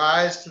gave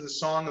rise to the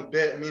song a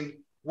bit? I mean,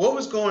 what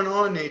was going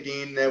on,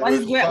 Nadine? What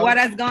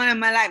has gone on in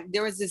my life?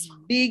 There was this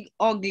big,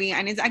 ugly,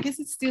 and I guess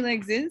it still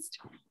exists.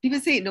 People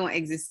say it don't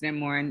exist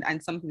anymore,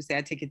 and some people say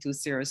I take it too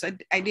serious. So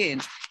I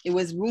did. It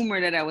was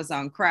rumored that I was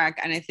on crack,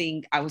 and I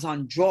think I was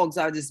on drugs.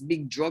 I was this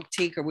big drug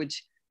taker,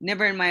 which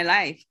never in my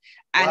life.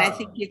 And I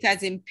think it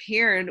has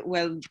impaired,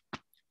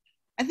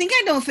 I think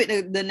I don't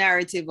fit the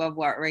narrative of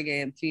what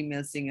reggae and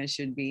female singers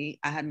should be.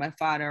 I had my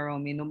father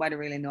around me. Nobody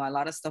really know a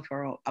lot of stuff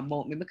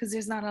about me because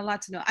there's not a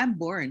lot to know. I'm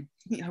boring,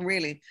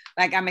 really.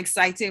 Like I'm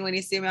excited when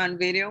you see me on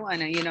video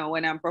and,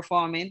 when I'm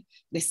performing,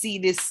 they see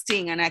this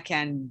thing and I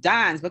can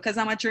dance because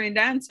I'm a trained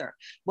dancer.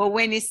 But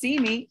when you see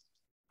me,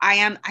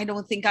 I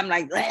don't think I'm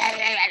like,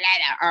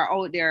 or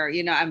out there,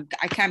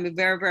 I can be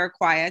very, very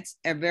quiet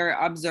and very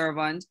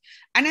observant.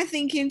 And I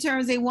think in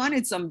terms they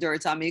wanted some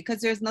dirt on me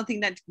because there's nothing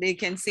that they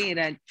can say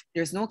that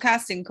there's no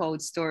casting code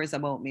stories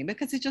about me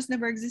because it just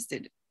never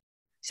existed.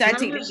 So I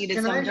think they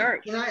needed some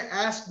dirt. Can I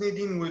ask,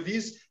 Nadine, were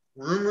these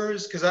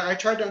rumors? Because I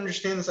tried to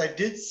understand this. I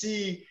did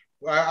see,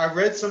 I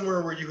read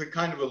somewhere where you had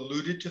kind of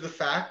alluded to the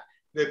fact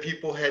that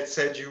people had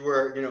said you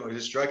were,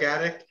 this drug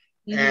addict.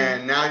 Mm-hmm.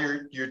 And now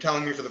you're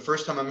telling me for the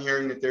first time I'm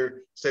hearing that they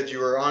said you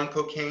were on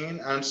cocaine.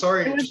 I'm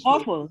sorry. It was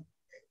awful.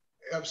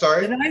 I'm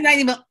sorry. It's not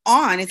even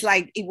on. It's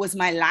like it was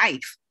my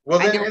life. Well,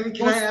 then, there was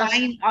no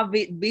sign of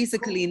it.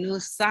 Basically, no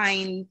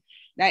sign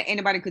that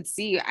anybody could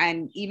see.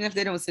 And even if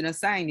they don't see no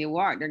sign, you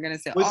walk. They're gonna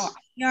say,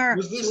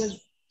 Was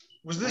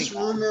this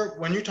rumor?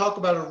 When you talk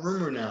about a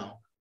rumor now,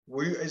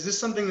 is this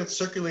something that's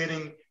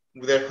circulating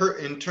that hurt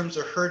in terms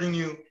of hurting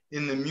you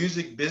in the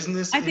music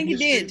business I think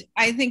it industry? did.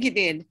 I think it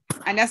did.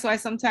 And that's why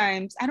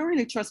sometimes I don't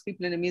really trust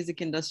people in the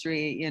music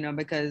industry, you know,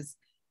 because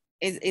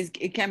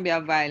it can be a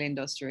vile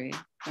industry.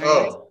 Right?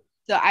 Oh,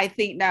 So I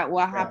think that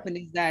what yeah. happened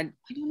is that,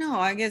 I don't know,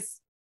 I guess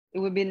it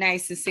would be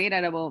nice to say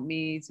that about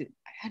me.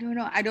 I don't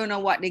know. I don't know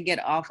what they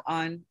get off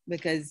on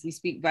because you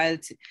speak vile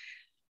to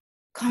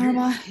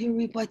karma, you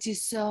reap what you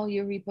sow,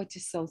 you reap what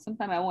you sow.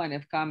 Sometimes I wonder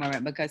if karma,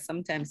 right? Because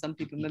sometimes some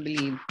people may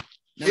believe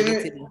no In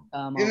getting the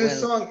karma. Well,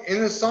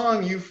 in the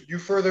song, you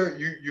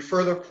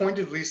further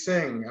pointedly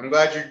sing. I'm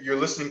glad you're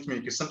listening to me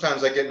because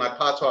sometimes I get my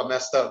patois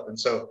messed up, and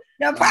so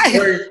no I'm problem.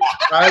 very.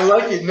 I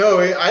like it. No,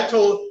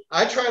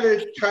 I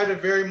try to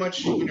very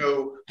much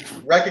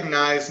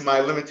recognize my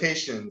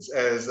limitations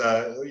as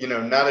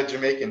not a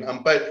Jamaican.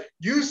 But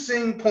you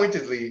sing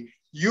pointedly.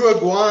 You are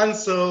Guan,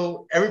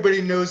 so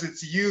everybody knows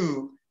it's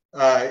you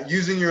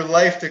using your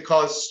life to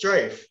cause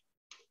strife.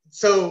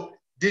 So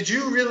did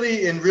you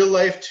really in real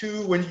life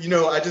too, when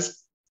I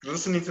just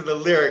listening to the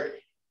lyric,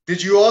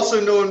 did you also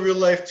know in real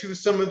life too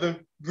some of the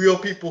real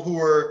people who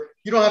were,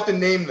 you don't have to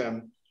name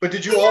them, but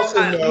did you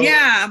also know?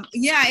 Yeah,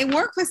 it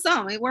worked for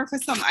some. It worked for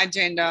some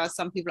agenda,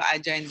 some people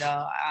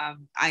agenda.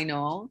 I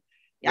know.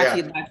 I Yeah.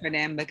 feel bad for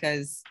them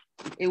because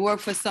it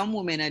worked for some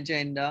women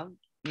agenda,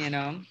 you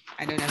know.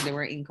 I don't know if they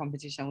were in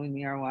competition with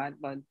me or what,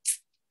 but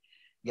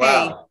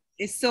hey, Wow.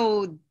 it's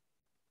so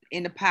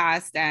in the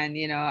past, and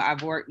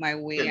I've worked my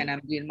way and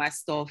I'm doing my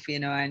stuff,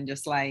 and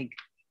just like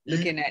You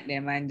looking at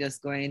them and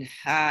just going,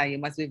 you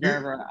must be very,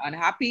 you very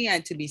unhappy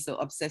and to be so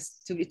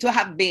obsessed, to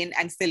have been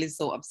and still is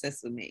so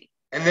obsessed with me.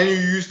 and then you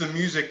use the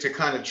music to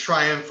kind of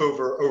triumph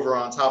over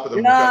on top of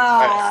them,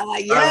 Yeah,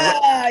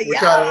 yeah,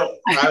 which yeah.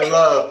 I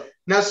love.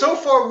 Now, so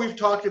far we've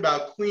talked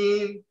about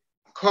Queen,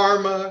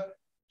 Karma,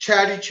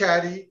 Chatty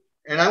Chatty,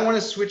 and I want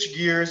to switch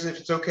gears, if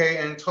it's okay,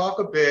 and talk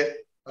a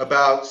bit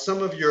about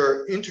some of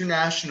your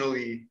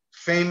internationally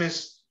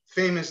famous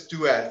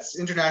duets,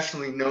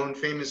 internationally known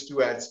famous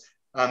duets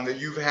that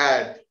you've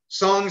had,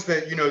 songs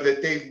that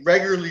that they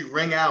regularly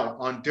ring out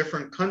on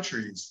different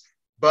countries.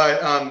 But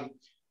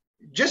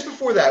just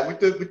before that,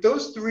 with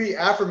those three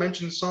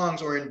aforementioned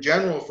songs, or in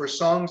general for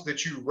songs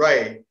that you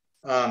write,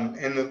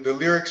 and the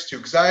lyrics too,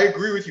 because I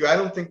agree with you, I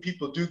don't think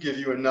people do give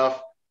you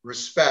enough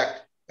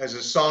respect as a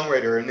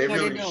songwriter, and they No,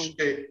 they really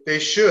don't. they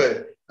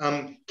should.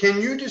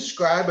 Can you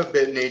describe a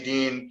bit,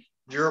 Nadine,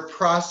 your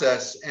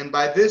process? And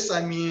by this,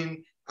 I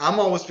mean, I'm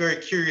always very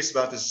curious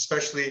about this,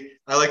 especially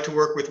I like to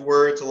work with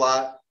words a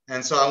lot,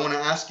 and so I want to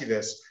ask you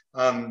this.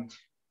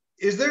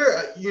 Is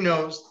there,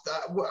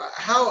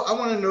 how I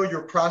want to know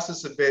your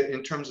process a bit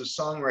in terms of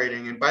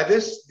songwriting. And by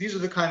this, these are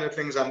the kind of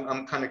things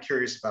I'm kind of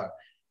curious about.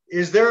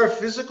 Is there a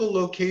physical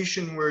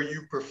location where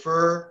you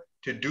prefer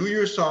to do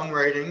your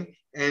songwriting?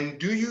 And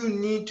do you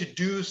need to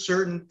do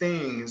certain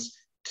things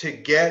to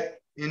get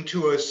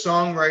into a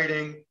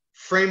songwriting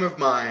frame of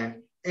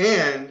mind?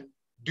 And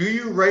do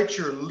you write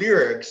your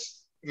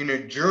lyrics in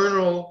a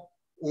journal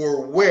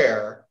or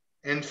where?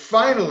 And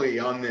finally,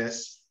 on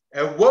this,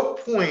 at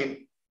what point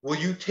will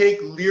you take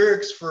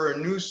lyrics for a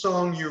new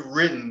song you've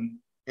written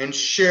and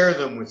share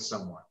them with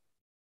someone?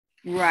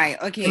 Right.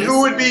 And Okay.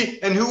 who would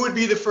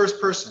be the first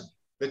person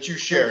that you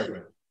share it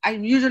with? I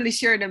usually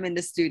share them in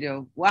the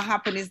studio. What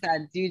happens is that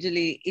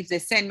usually if they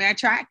send me a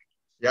track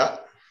Yeah.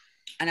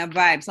 and a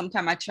vibe,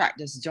 sometimes a track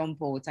just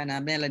jump out and a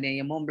melody, and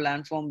you mumble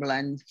and fumble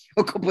and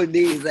a couple of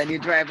days and you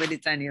drive with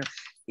it and you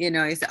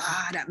say,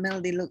 that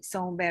melody looks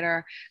so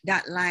better.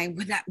 That line,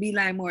 would that be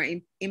like more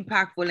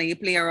impactful? And you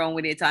play around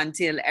with it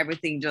until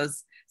everything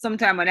just,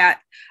 sometime of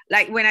that,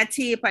 like when I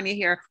tape and you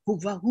hear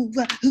hoover,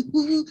 hoover,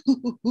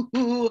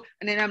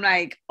 and then I'm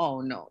like,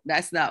 oh no,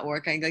 that's not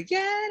working. I go,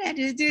 yeah, and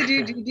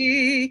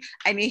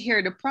you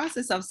hear the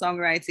process of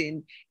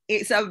songwriting.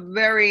 It's a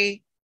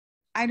very,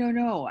 I don't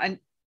know, and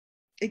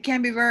it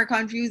can be very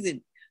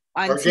confusing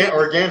until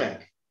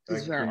Organic.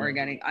 it's Like, very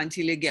organic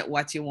until you get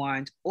what you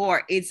want.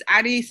 Or it's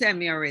either you send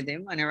me a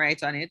rhythm and I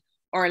write on it,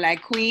 or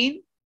like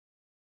Queen,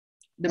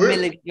 the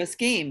melody just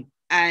came.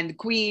 And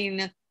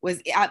Queen was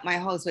at my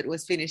house, but it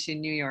was finished in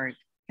New York.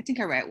 I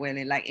think I write well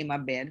in my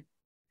bed.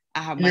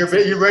 I have in my your bed,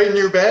 TV. you write in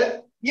your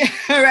bed? Yeah,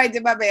 I write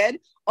in my bed.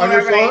 Or On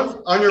your I write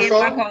phone? On your in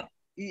phone?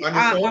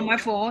 on my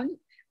phone,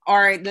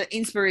 or the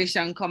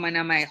inspiration come and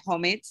I might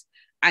hum it.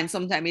 And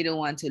sometimes you don't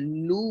want to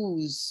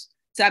lose.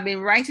 So I've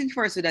been writing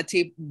first with a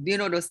tape,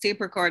 those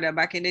tape recorder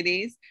back in the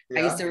days.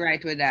 I used Yeah. to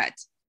write with that.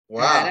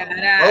 Wow.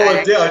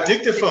 Oh, a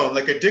dictaphone,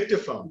 like a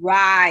dictaphone.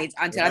 Right,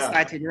 until I Yeah.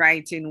 started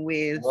writing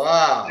with my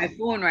Wow.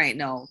 phone right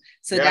now.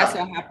 So that's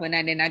Yeah. what happened.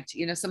 And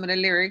then some of the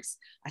lyrics,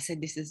 I said,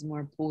 this is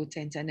more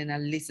potent. And then I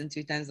listened to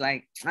it and it's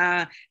like,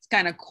 it's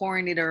kind of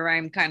corny. The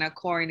rhyme kind of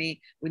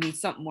corny. We need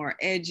something more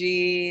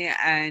edgy.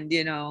 And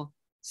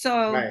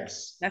so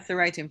Nice. that's the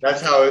writing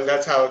That's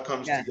process. how it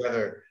comes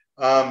together.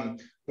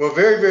 Well,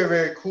 very, very,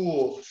 very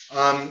cool.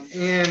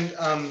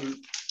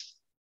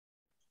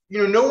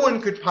 No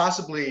one could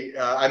possibly.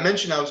 I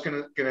mentioned I was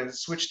gonna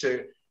switch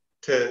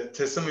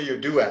to some of your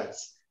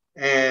duets,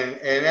 and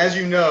as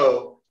you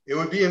know, it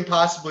would be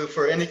impossible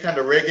for any kind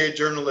of reggae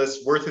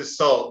journalist worth his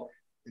salt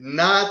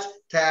not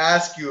to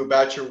ask you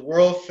about your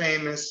world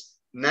famous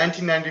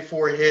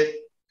 1994 hit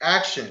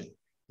Action,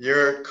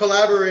 your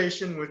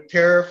collaboration with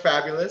Terror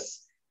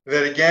Fabulous,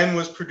 that again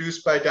was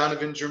produced by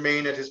Donovan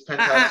Germain at his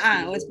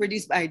penthouse. It was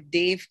produced by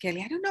Dave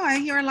Kelly. I don't know. I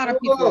hear a lot of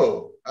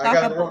people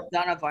talk about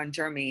Donovan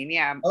Germain.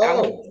 Yeah.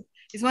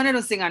 It's one of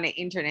those things on the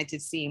internet,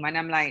 it seems. And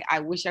I'm like, I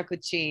wish I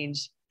could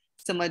change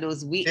some of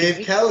those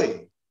Dave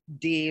Kelly.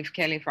 Dave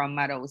Kelly from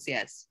Meadows,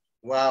 yes.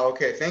 Wow.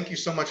 Okay. Thank you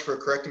so much for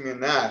correcting me on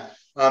that.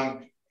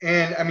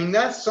 And I mean,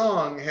 that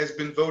song has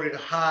been voted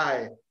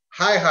high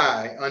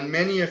on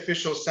many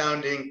official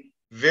sounding,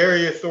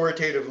 very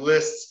authoritative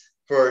lists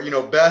for,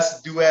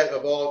 best duet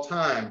of all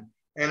time.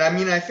 And I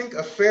mean, I think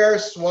a fair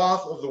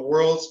swath of the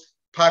world's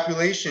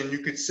population, you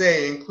could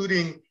say,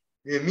 including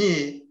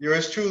me,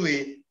 yours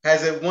truly,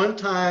 has at one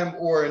time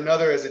or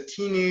another as a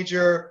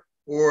teenager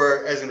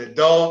or as an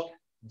adult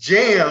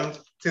jammed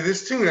to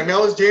this tune. I mean, I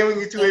was jamming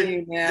you to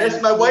it.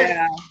 That's my wife.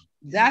 Yeah.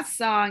 That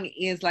song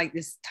is like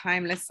this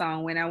timeless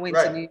song. When I went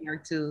to New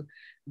York to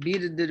be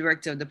the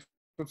director of the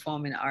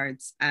performing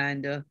arts,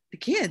 and the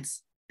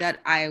kids that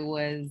I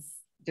was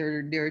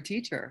their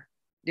teacher,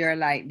 they're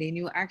like, they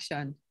knew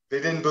Action. They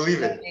didn't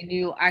believe it. They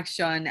knew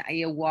Action.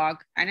 You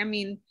walk, and I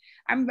mean,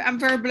 I'm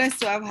very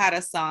blessed to have had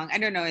a song. I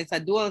don't know, it's a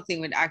dual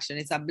thing with Action.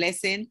 It's a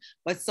blessing,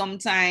 but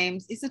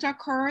sometimes is it a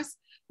curse?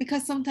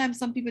 Because sometimes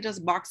some people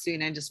just box you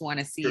in and just want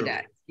to see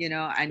that,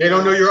 and they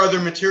don't know your other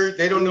material.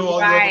 They don't know all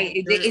your other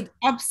material. It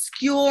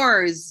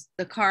obscures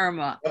the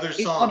karma. Other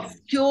songs. It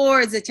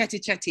obscures the Chatty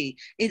Chatty.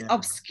 It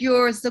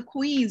obscures the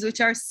Queens,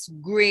 which are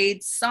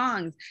great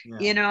songs,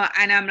 and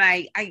I'm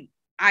like,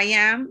 I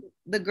am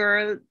the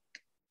girl,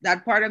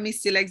 that part of me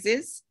still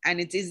exists and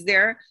it is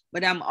there,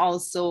 but I'm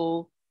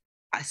also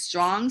a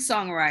strong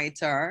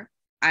songwriter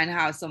and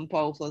have some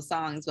powerful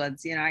songs. But,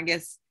 I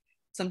guess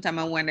sometimes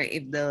I wonder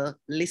if the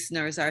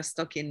listeners are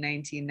stuck in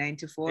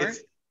 1994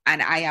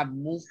 and I have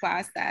moved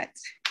past that.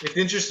 It's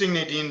interesting,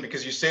 Nadine,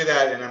 because you say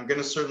that, and I'm going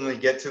to certainly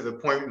get to the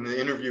point in the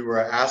interview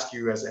where I ask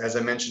you, as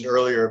I mentioned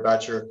earlier,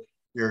 about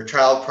your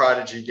child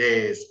prodigy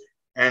days.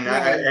 And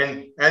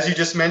and as you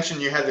just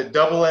mentioned, you had the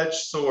double-edged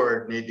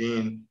sword,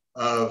 Nadine,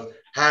 of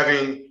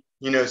having,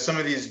 some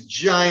of these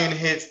giant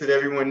hits that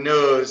everyone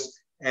knows,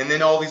 and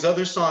then all these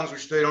other songs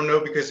which they don't know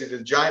because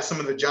of some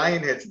of the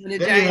giant hits. Then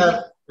you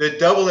have the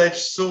double-edged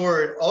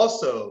sword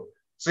also.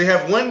 So you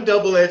have one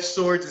double-edged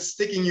sword that's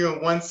sticking you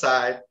on one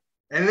side,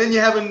 and then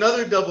you have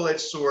another double-edged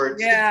sword,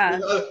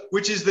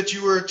 which is that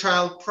you were a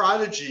child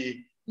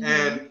prodigy,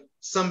 and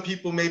some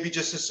people maybe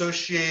just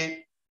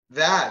associate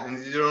that,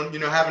 and you don't,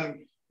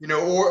 having,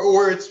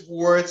 or it's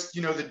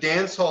the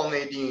dance hall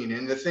Nadine.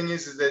 And the thing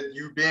is that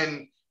you've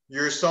been,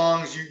 your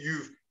songs,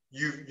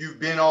 you've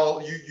been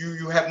all,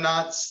 you have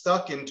not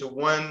stuck into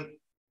one,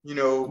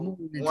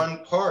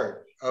 one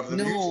part of the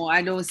music. No,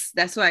 I don't.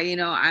 That's why,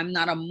 I'm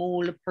not a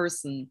mold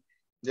person.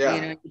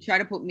 You try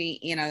to put me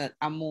in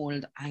a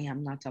mold. I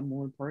am not a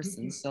mold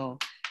person. So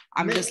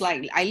I'm just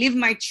like, I live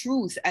my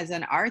truth as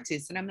an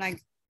artist. And I'm like,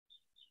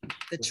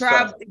 the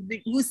tribe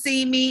who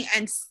see me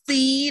and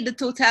see the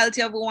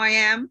totality of who I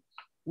am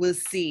will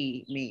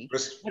see me.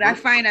 But I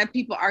find that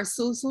people are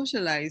so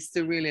socialized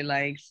to really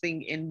like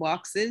think in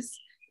boxes.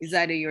 Is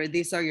either you're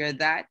this or you're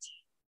that.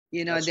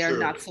 They're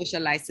not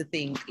socialized to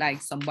think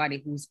like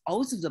somebody who's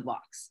out of the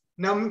box.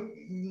 Now,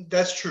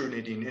 that's true,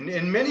 Nadine.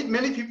 And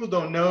many people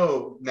don't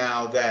know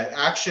now that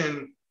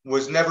Action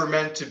was never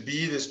meant to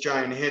be this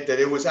giant hit, that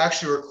it was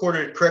actually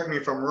recorded, correct me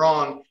if I'm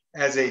wrong,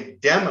 as a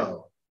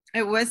demo.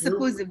 It was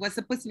supposed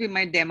to be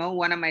my demo,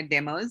 one of my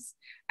demos.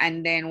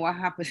 And then what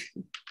happened?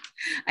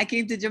 I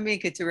came to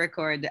Jamaica to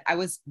record.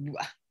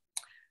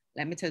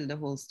 Let me tell you the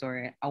whole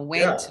story. I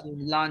went to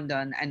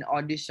London and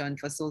auditioned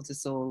for Soul to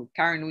Soul.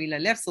 Karen Wheeler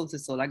left Soul to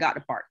Soul. I got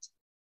the part.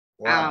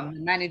 Wow.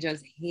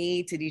 Managers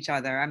hated each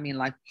other. I mean,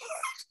 like,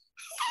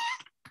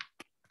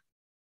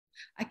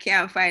 I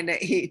can't find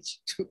the age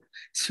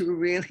to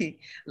really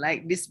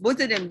like this.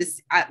 Both of them,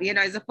 it's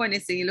a funny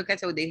thing. You look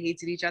at how they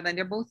hated each other and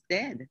they're both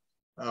dead.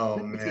 Oh,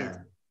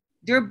 man.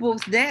 They're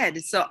both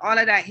dead. So all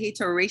of that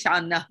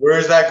hateration. Where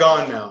is that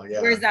gone now?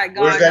 Yeah. Where's that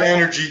gone? Where's that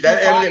energy?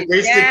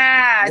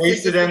 That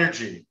wasted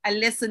energy. A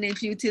lesson in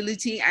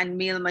futility and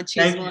male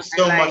machismo. Thank you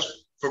so much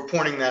for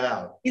pointing that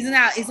out.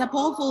 It's a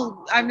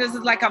powerful, this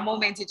is like a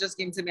moment it just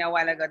came to me a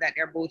while ago that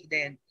they're both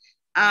dead.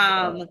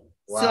 Wow.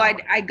 So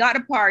I got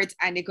a part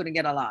and they couldn't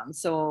get along.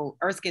 So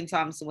Erskine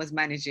Thompson was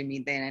managing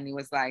me then, and he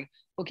was like,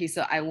 okay,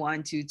 so I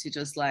want you to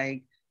just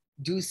like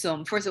do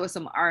first it was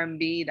some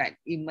R&B that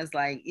he was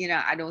like,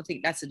 I don't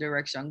think that's the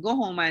direction. Go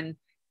home and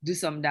do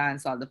some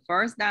dancehall. The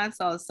first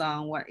dancehall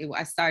song,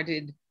 I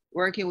started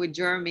working with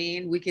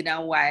Jermaine, Wicked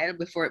and Wild,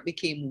 before it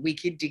became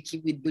Wicked Dicky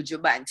with Buju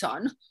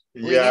Banton.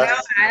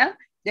 Yes.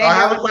 I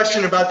have a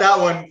question about that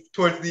one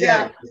towards the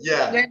end.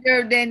 Yeah.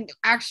 Then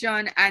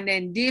Action, and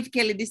then Dave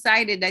Kelly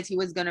decided that he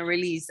was going to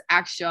release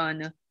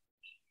Action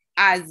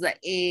as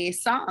a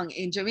song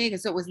in Jamaica.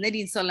 So it was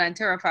Nadine Sutherland and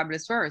Terror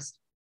Fabulous first.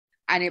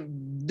 And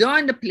it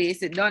done the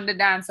place, it done the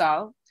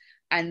dancehall.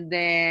 And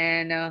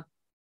then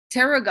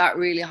Terror got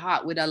really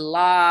hot with a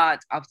lot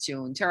of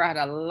tunes. Terror had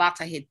a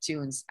lot of hit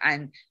tunes.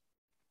 And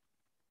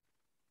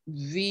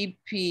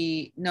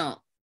VP, no,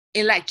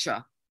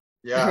 Electra.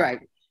 Yeah. Right.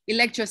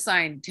 Electra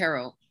signed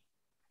Terrell.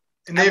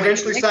 And they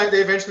eventually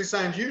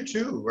signed you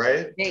too,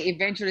 right? They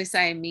eventually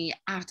signed me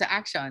after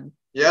Action.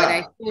 Yeah. When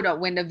I showed up,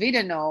 when the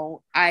video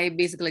know, I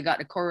basically got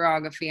the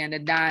choreography and the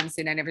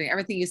dancing and everything.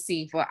 Everything you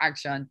see for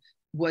Action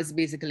was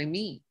basically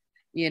me.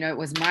 You know, it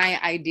was my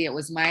idea. It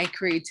was my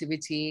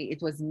creativity.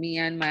 It was me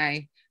and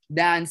my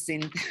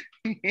dancing.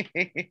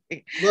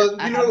 Well,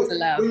 you know,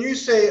 when you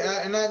say,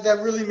 and that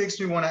really makes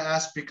me want to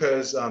ask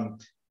because,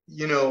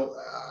 you know,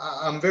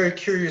 I'm very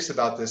curious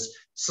about this.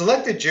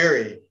 Selected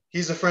Jerry,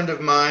 he's a friend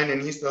of mine,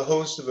 and he's the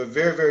host of a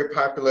very, very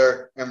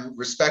popular and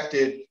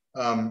respected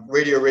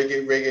radio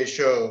reggae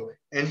show.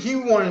 And he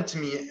wanted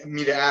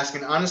me to ask,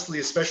 and honestly,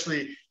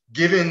 especially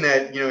given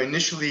that, you know,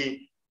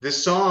 initially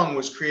this song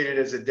was created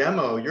as a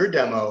demo, your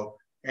demo,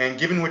 and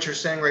given what you're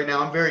saying right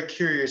now, I'm very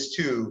curious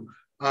too.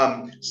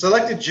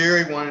 Selected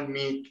Jerry wanted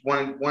me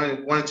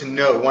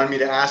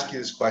to ask you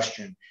this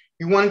question.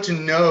 He wanted to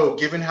know,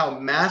 given how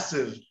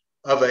massive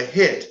of a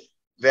hit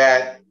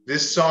that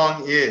this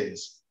song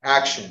is,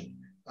 Action,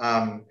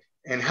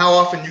 and how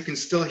often you can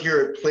still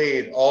hear it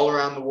played all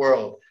around the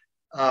world.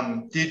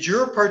 Did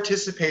your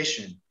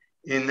participation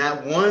in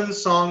that one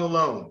song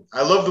alone,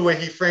 I love the way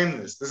he framed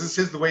this. This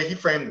is the way he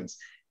framed this.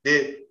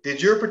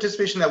 Did your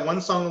participation in that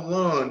one song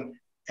alone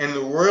and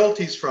the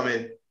royalties from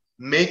it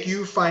make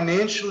you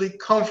financially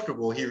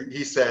comfortable,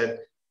 he said,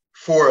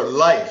 for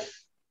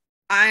life?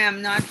 I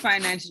am not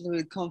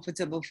financially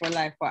comfortable for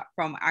life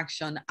from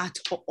Action at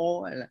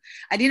all.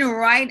 I didn't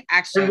write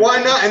Action. And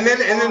why not? And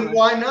then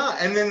why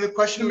not? And then the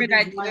question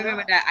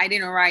remember that I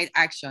didn't write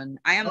Action.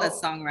 I am the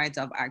songwriter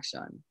of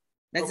Action.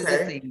 That's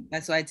the thing.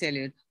 That's why I tell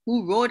you,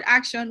 who wrote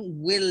Action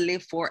will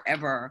live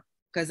forever,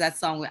 because that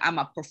song, I'm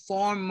a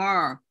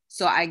performer,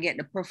 so I get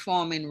the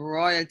performing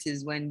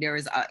royalties when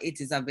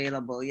it is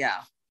available. Yeah,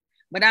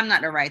 but I'm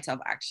not the writer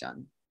of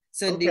Action.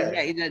 So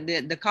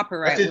the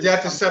copyright. You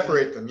have to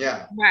separate them.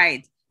 Yeah.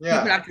 Right. Yeah.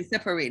 People have to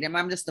separate them.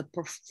 I'm just a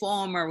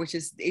performer, which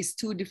is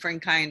two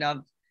different kind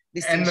of.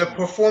 And the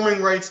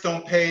performing rights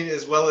don't pay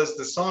as well as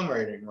the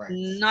songwriting rights.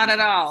 Not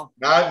at all.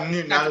 Not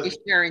as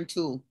sharing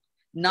too.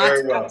 Not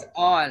at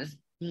all.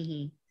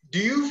 Mm-hmm. Do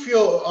you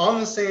feel, on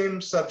the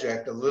same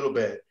subject a little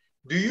bit,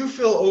 do you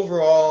feel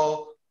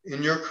overall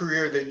in your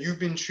career that you've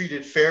been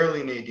treated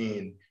fairly,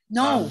 Nadine?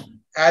 No.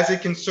 As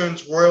it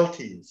concerns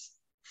royalties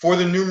for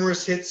the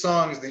numerous hit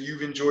songs that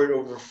you've enjoyed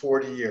over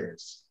 40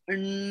 years?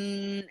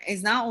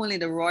 It's not only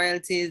the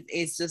royalties,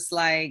 it's just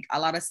like a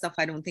lot of stuff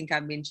I don't think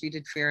I've been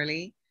treated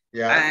fairly.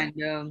 Yeah.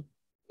 And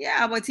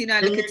yeah, but you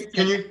know,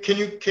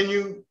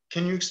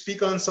 can you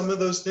speak on some of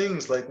those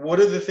things? Like, what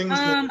are the things?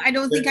 I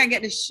don't think I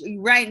get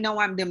right now.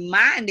 I'm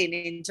demanding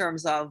in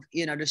terms of,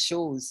 you know, the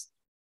shows,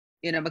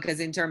 you know, because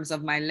in terms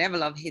of my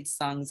level of hit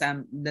songs,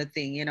 I'm the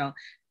thing, you know,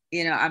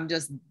 I'm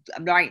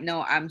right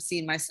now, I'm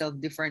seeing myself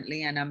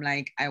differently, and I'm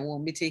like, I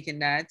won't be taking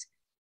that.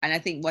 And I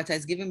think what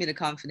has given me the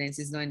confidence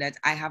is knowing that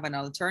I have an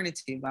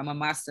alternative. I'm a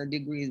master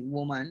degree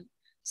woman.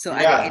 So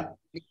at the end of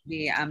the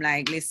day, I'm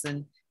like,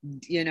 listen,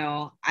 you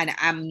know, and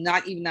I'm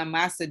not even a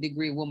master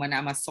degree woman.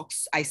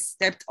 I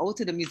stepped out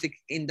of the music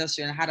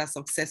industry and had a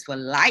successful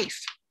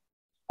life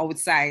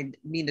outside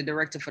being the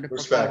director for the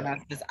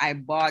performance. I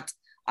bought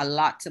a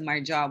lot to my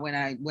job when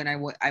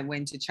I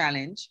went to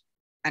Challenge,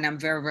 and I'm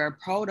very, very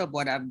proud of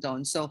what I've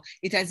done. So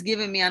it has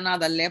given me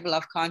another level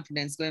of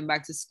confidence going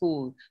back to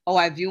school. How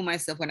I view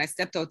myself when I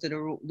stepped out to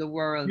the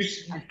world, I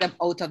stepped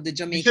out of the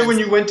Jamaican. You said when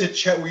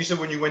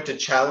you went to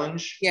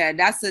Challenge? Yeah,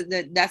 that's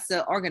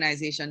the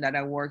organization that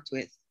I worked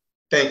with.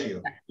 Thank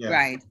you. Yeah.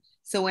 Right.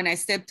 So when I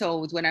stepped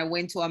out, when I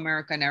went to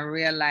America, and I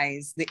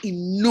realized the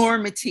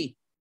enormity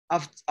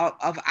of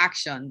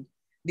Action,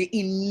 the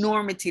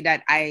enormity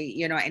that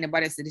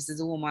anybody said, this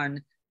is a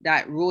woman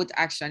that wrote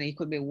Action. It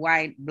could be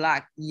white,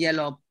 black,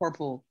 yellow,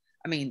 purple.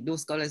 I mean,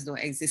 those colors don't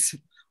exist.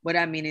 But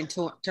I mean, in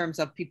terms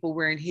of people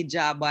wearing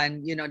hijab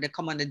and, you know, they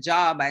come on the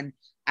job and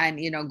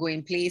you know,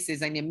 going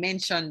places, and you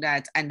mentioned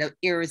that, and the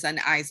ears and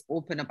eyes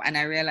open up, and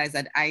I realized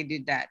that I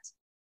did that.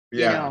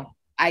 Yeah. You know,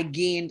 I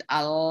gained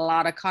a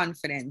lot of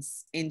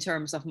confidence in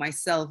terms of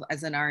myself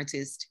as an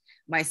artist,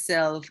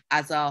 myself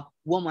as a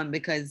woman,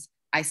 because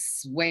I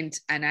went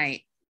and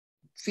I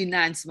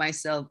financed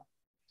myself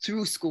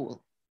through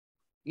school,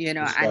 you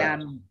know, and I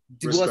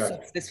was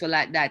successful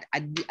at that,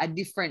 a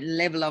different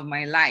level of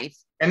my life.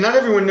 And not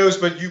everyone knows,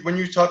 but when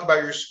you talk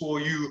about your school,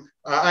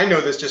 I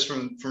know this just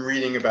from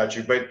reading about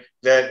you, but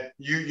that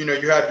you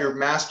have your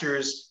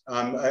master's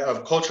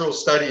of cultural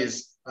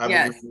studies,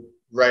 yes.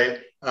 Right?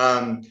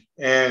 And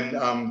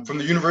from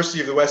the University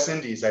of the West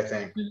Indies, I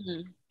think.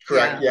 Mm-hmm.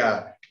 Correct.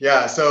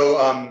 Yeah.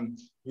 So,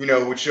 you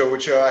know, which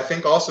I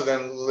think also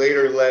then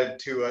later led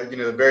to, you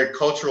know, the very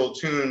cultural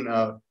tune,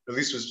 at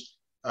least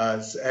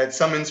had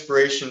some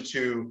inspiration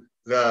to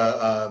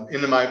the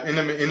In My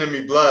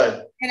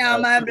Blood.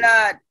 In My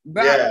Blood.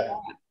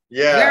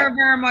 Yeah. Very,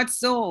 very much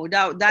so.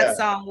 That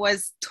song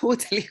was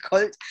totally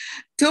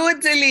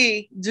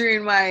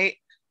during my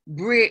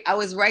break. I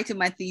was writing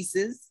my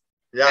thesis.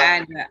 Yeah.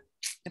 And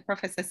the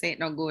professor said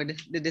no good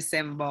the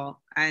December,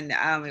 and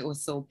it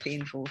was so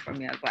painful for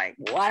me. I was like,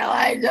 what do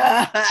I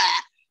do?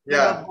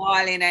 Yeah.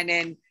 Bawling, and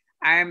then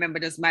I remember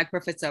just my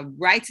professor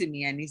writing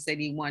me, and he said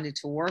he wanted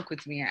to work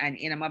with me, and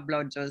in my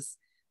blood just,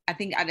 I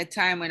think at the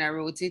time when I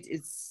wrote it,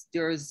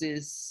 there's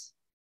this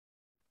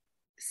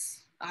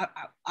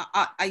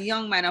a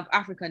young man of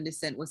African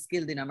descent was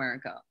killed in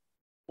America.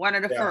 One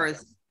of the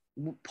first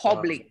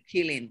public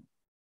killing.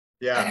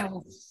 Yeah. And I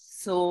was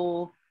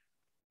so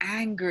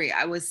angry.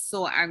 I was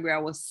so angry. I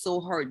was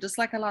so hurt, just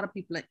like a lot of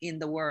people in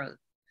the world.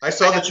 I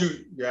saw that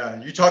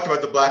you talked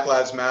about the Black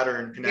Lives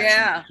Matter in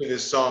connection to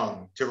this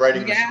song, to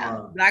writing the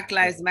song. Black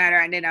Lives Matter.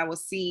 And then I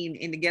was seeing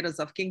in the ghettos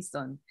of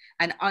Kingston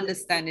and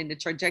understanding the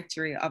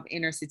trajectory of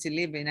inner city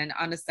living and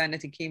understand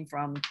that it came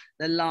from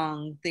the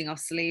long thing of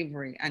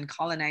slavery and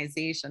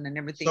colonization and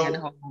everything, and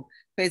how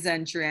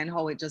peasantry and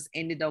how it just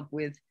ended up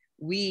with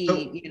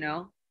you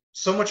know.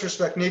 So much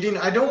respect. Nadine,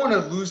 I don't want to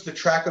lose the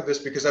track of this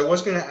because I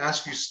was going to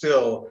ask you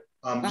still,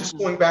 just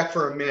going back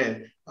for a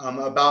minute,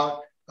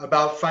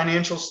 about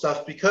financial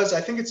stuff, because I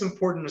think it's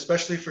important,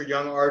 especially for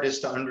young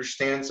artists, to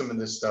understand some of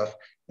this stuff.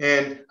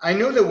 And I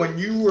know that when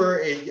you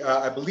were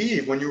I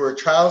believe when you were a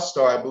child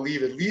star, I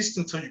believe at least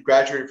until you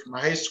graduated from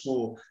high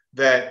school,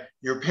 that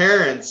your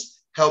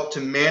parents helped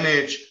to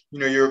manage, you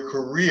know, your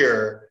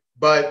career.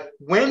 But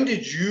when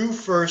did you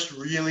first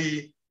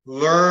really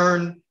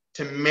learn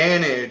to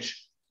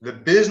manage the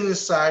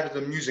business side of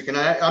the music? And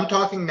I'm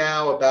talking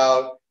now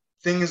about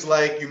things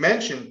like you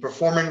mentioned,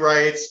 performing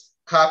rights,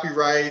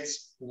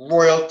 copyrights,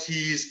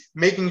 royalties,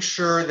 making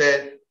sure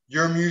that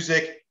your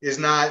music is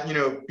not, you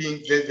know,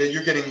 that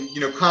you're getting, you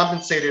know,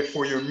 compensated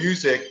for your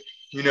music,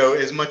 you know,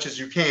 as much as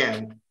you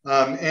can.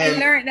 And I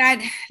learned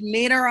that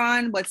later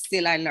on, but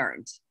still I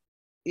learned.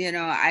 You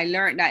know, I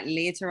learned that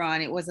later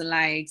on. It wasn't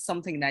like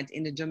something that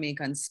in the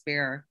Jamaican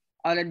sphere,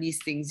 all of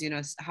these things, you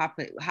know,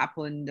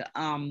 happened,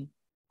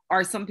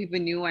 or some people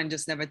knew and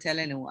just never tell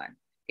anyone.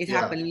 It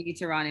happened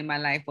later on in my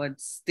life,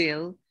 but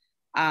still,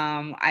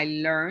 I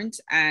learned,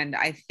 and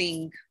I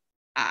think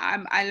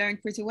I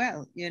learned pretty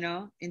well, you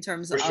know, in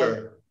terms of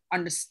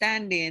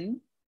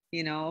understanding,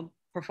 you know,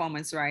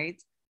 performance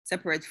rights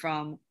separate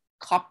from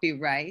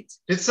copyright.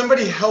 Did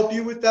somebody help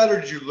you with that,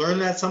 or did you learn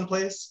that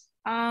someplace?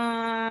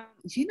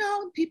 You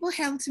know, people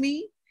helped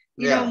me.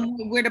 You know,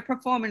 where the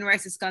performing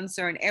rights is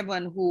concerned,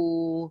 everyone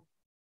who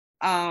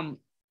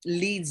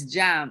leads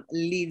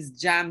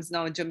jams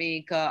now,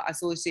 Jamaica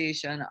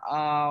Association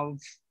of,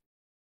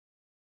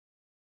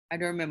 I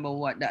don't remember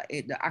what the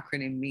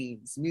acronym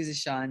means.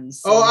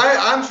 Musicians. Oh,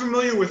 I'm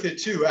familiar with it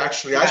too,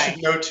 actually. I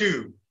should know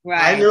too.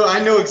 Right. I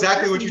know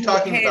exactly what you're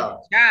talking about.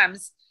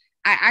 Jams.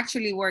 I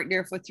actually worked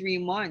there for 3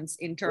 months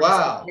in terms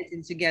of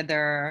putting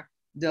together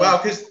the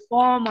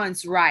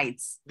performance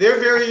rights. They're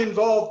very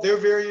involved.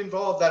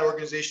 That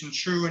organization,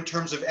 true, in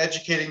terms of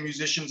educating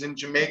musicians in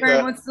Jamaica.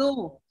 Very much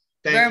so.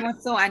 Very much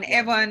so. And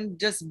Evan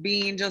just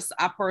being just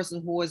a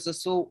person who was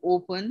just so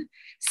open,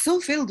 so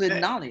filled with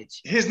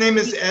knowledge. His name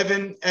is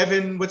Evan.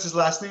 Evan, what's his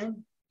last name?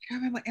 I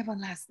can't remember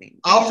Evan's last name.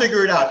 I'll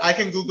figure it out. I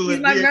can Google it.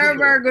 He's my very,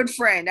 very good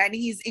friend, and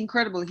he's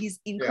incredible. He's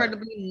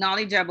incredibly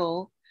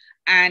knowledgeable.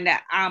 And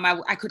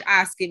I could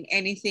ask him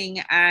anything.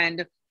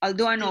 And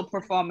although I know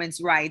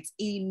performance rights,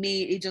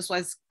 it just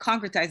was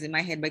concretized in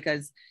my head,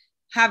 because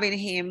having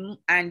him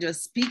and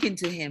just speaking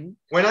to him.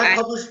 When I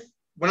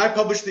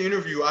publish the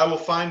interview, I will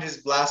find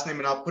his last name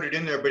and I'll put it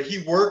in there. But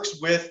he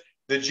works with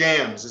the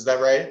Jams. Is that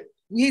right?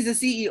 He's the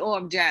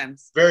CEO of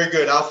Jams. Very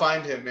good. I'll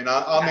find him and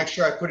I'll make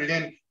sure I put it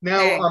in.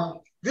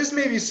 Now, this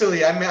may be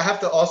silly. I have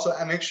to also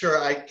make sure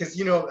because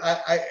you know,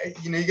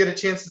 you get a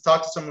chance to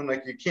talk to someone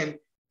like you.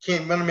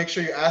 Want to make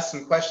sure you ask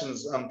some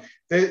questions.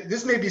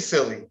 This may be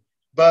silly,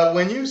 but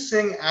when you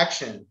sing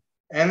Action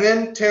and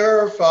then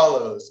Terror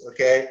follows,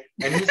 okay,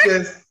 and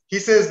he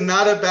says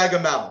not a bag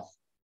of mouth.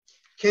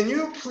 Can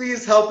you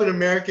please help an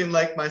American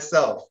like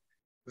myself?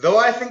 Though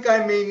I think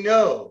I may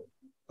know,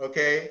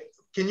 okay,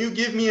 can you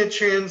give me a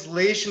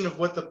translation of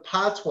what the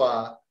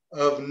patois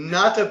of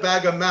not a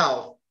bag of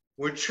mouth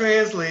would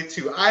translate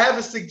to? I have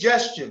a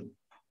suggestion,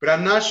 but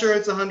I'm not sure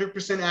it's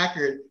 100%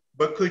 accurate.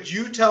 But could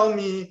you tell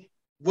me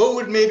what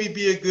would maybe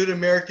be a good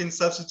American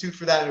substitute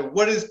for that? And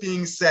what is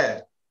being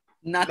said?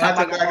 Not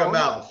a bag of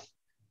mouth.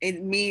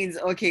 It means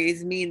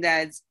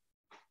that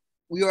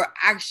your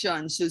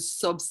actions should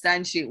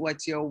substantiate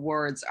what your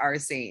words are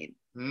saying.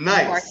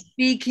 Nice. You are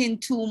speaking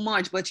too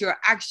much, but your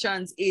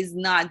actions is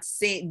not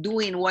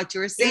doing what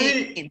you're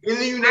saying.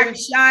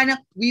 Action,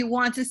 we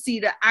want to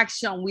see the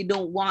action. We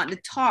don't want the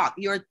talk.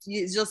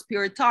 It's just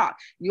pure talk.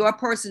 You're a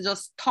person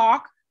just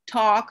talk,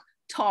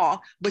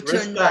 but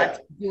you're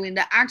not doing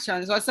the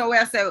action. So we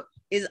say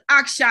is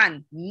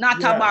action, not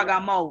a bag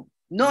of mouth.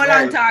 No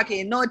long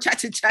talking, no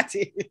chatty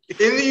chatty.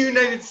 In the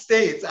United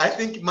States, I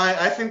think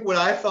what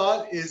I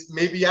thought is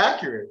maybe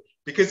accurate,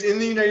 because in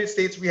the United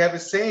States we have a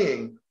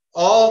saying,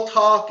 all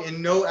talk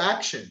and no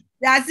action.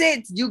 That's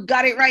it. You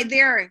got it right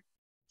there.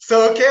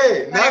 So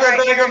okay, not a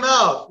bag of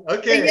mouth.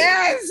 Okay.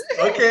 Yes.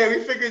 Okay,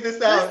 we figured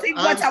this out.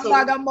 What a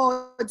bag of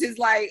mouth is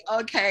like,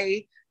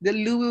 okay, the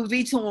Louis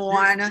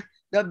Vuitton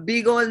the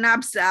big old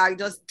knapsack,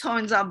 just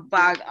tons of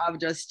bag of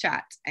just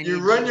chat. And you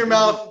run your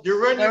mouth.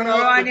 You run your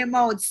mouth. Run your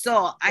mouth.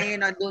 So I ain't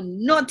not do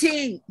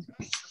nothing.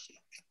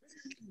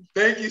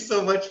 Thank you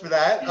so much for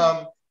that.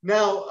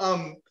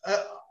 Now,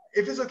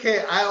 if it's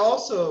okay,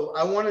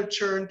 I want to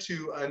turn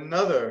to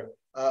another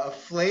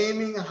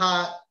flaming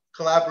hot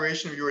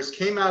collaboration of yours.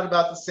 Came out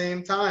about the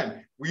same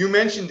time. You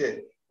mentioned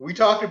it. We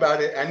talked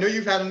about it. I know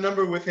you've had a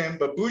number with him,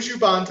 but Buju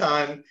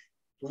Banton,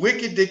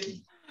 Wicked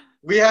Dicky.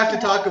 We have to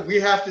talk.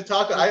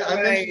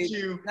 I mentioned to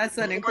you. That's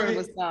an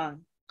incredible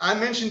song. I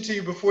mentioned to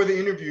you before the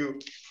interview.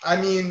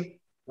 I mean,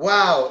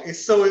 wow!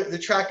 The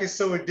track is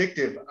so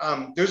addictive.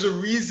 There's a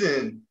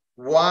reason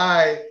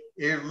why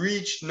it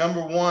reached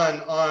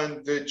 #1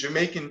 on the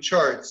Jamaican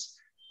charts,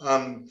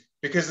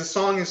 because the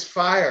song is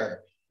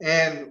fire.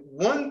 And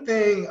one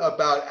thing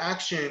about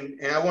Action,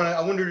 and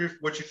I wondered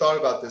what you thought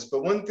about this,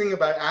 but one thing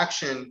about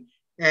Action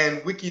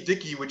and Wicked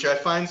Dicky, which I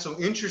find so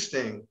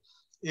interesting,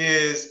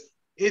 is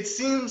it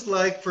seems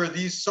like for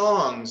these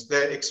songs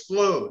that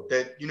explode,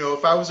 that,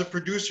 if I was a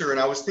producer and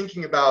I was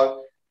thinking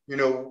about,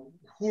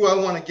 who I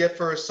want to get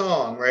for a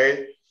song,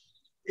 right?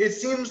 It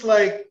seems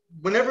like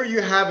whenever you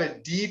have a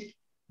deep,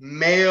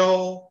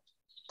 male,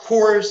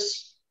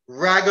 coarse,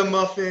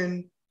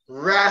 ragamuffin,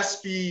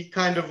 raspy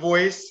kind of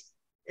voice,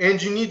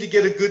 and you need to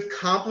get a good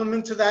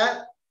compliment to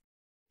that,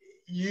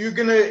 you're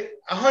gonna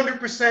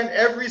 100%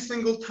 every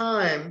single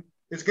time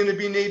it's gonna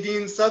be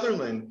Nadine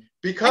Sutherland,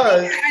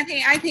 because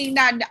I think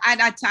that at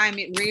that time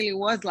it really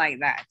was like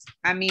that.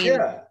 I mean,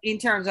 in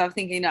terms of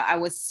thinking that I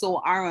was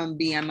so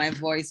R&B and my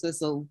voice was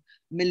so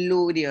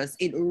melodious,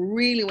 it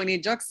really, when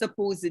you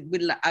juxtapose it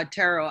with a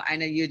Taro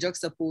and you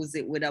juxtapose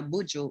it with a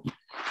Buju,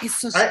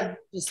 it's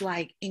just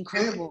like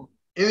incredible.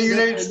 In the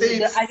United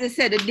States, as I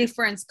said, the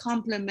difference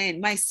complement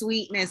my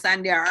sweetness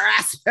and their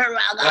raspberry.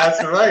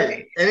 That's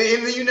right. And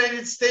in the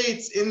United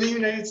States,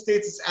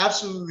 it's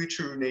absolutely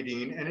true,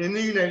 Nadine. And in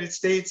the United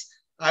States,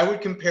 I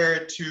would compare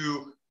it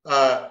to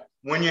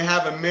when you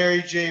have a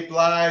Mary J.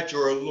 Blige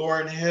or a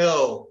Lauryn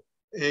Hill,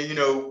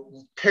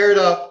 paired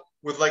up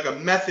with like a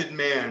Method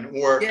Man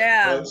or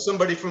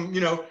somebody from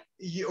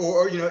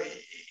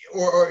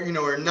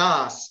or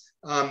Nas.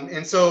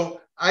 And so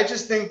I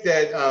just think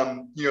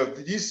that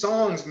these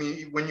songs,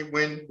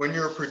 when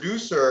you're a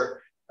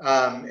producer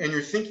and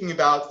you're thinking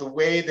about the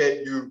way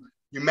that you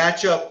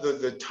match up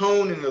the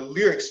tone and the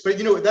lyrics, but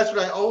that's what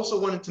I also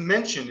wanted to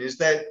mention, is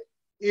that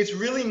it's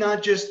really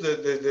not just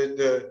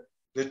the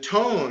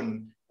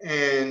tone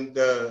and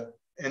the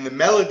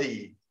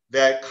melody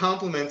that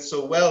complements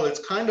so well.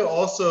 It's kind of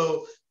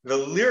also the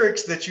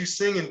lyrics that you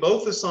sing in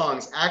both the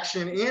songs,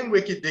 Action and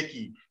Wicked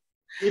Dicky.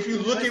 If you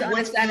look at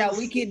what's being...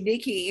 Wicked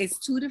Dicky is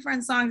two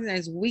different songs.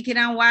 There's Wicked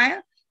and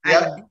Wild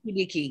and Dicky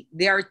Dicky.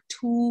 They are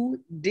two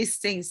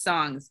distinct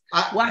songs.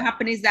 What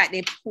happened is that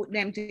they put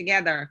them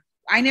together.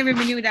 I never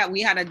even knew that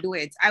we had a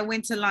duet. I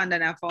went to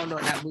London and found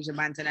out that Buju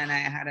Banton and I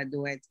had a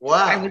duet.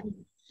 Wow. It was the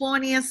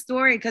funniest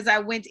story, because I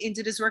went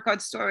into this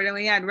record store and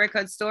we had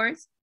record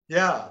stores.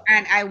 Yeah.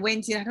 And I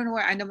went in, I don't know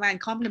where, and the man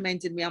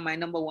complimented me on my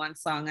 #1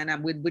 song, and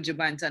I'm with Buju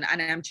Banton,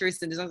 and I'm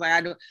trusting this. I was like, I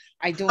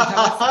don't have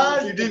a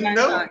song. You didn't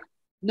know?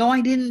 No,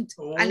 I didn't.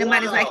 Wow. And the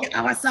man is like,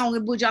 I have a song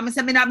with Buju. I'm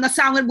saying, I have no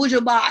song with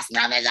Buju, boss.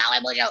 No, I'm song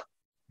with Buju.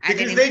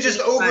 Because they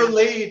just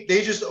overlaid.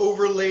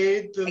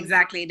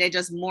 Exactly. They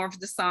just morphed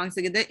the songs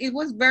together. It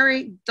was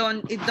done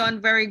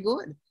very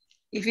good,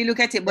 if you look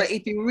at it. But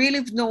if you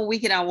really know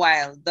Wicked and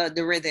Wild,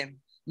 the rhythm,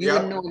 you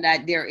would know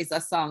that there is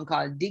a song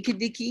called Dicky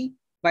Dicky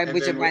by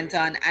Buju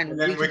Banton and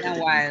Wicked and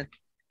Wild.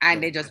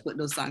 And they just put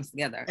those songs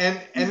together.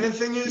 And the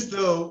thing is,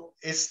 though,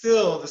 it's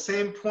still the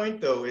same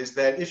point, though, is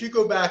that if you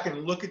go back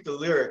and look at the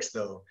lyrics,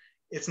 though,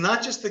 it's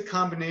not just the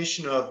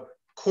combination of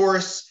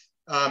chorus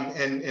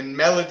and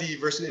melody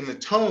versus in the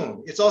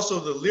tone. It's also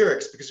the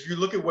lyrics, because if you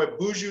look at what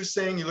Buju's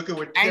saying, you look at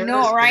what Tara's, I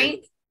know,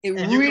 right?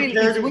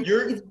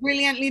 It's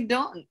brilliantly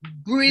done.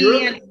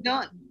 Brilliantly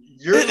done.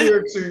 Your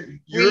lyrics are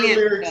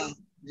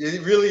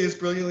it really is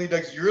brilliantly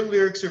done. Your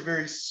lyrics are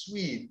very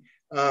sweet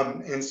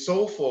and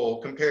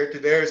soulful compared to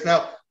theirs.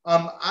 Now,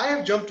 I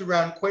have jumped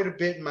around quite a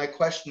bit in my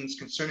questions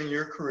concerning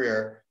your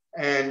career,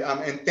 and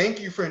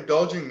thank you for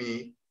indulging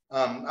me.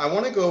 I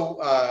want to go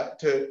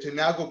to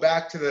now go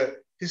back to the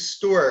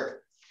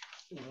historic,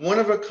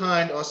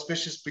 one-of-a-kind,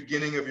 auspicious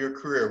beginning of your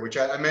career, which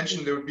I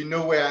mentioned there would be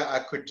no way I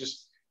could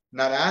just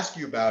not ask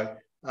you about.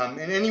 And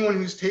anyone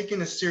who's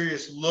taken a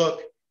serious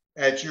look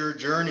at your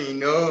journey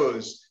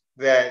knows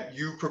that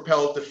you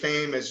propelled to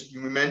fame, as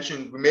we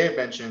may have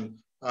mentioned,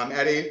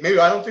 maybe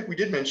I don't think we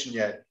did mention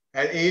yet,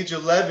 at age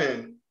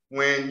 11,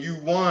 when you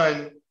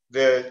won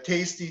the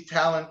Tasty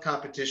Talent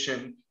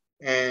competition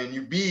and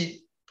you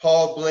beat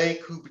Paul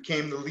Blake, who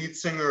became the lead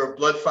singer of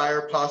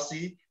Bloodfire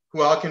Posse,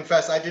 who I'll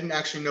confess I didn't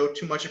actually know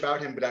too much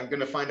about him, but I'm going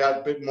to find out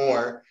a bit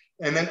more.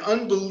 And then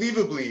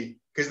unbelievably,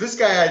 because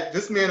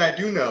this man I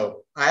do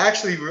know, I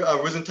actually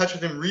was in touch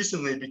with him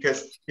recently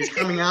because he's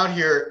coming out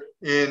here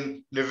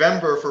in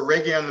November for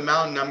Reggae on the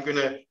Mountain. I'm going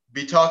to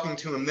be talking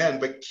to him then.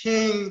 But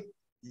King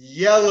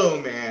Yellow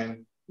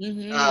Man,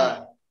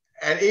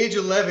 at age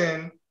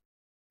 11,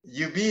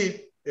 you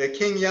beat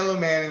King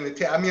Yellowman in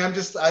the I mean,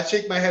 I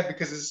shake my head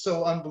because it's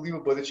so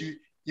unbelievable that you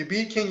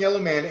beat King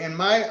Yellowman. And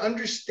my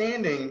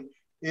understanding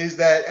is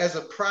that as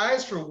a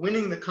prize for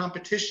winning the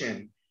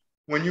competition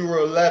when you were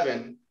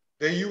 11,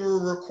 that you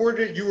were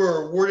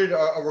awarded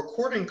a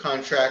recording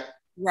contract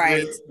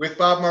Right. with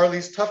Bob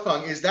Marley's Tuff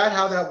Gong. Is that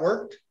how that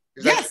worked?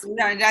 Yes,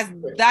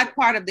 that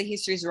part of the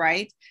history is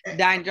right.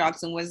 Dan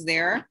Jackson was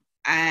there,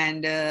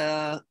 and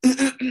I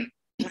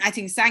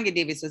think Sangy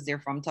Davis was there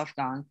from Tuff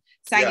Gong.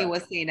 Sangy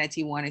was saying that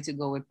he wanted to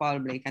go with Paul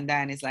Blake, and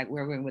Dan is like,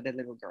 we're going with a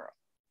little girl.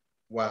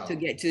 Wow. To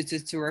get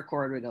to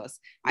record with us.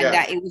 And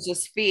that it was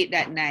just fate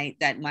that night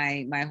that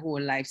my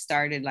whole life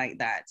started like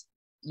that.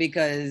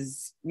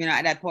 Because, you know,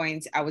 at that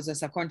point I was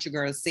just a country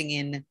girl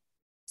singing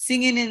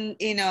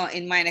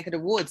in my neck of the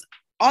woods.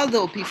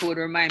 Although people would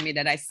remind me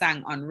that I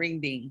sang on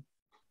Ring Ding,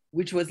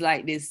 which was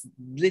like this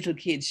little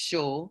kids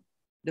show,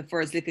 the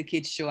first little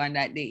kids show, and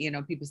that they, you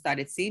know, people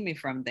started seeing me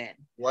from then.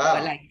 Wow.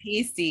 But like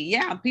Tasty,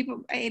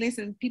 people, hey,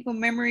 listen, people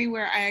memory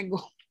where I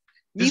go.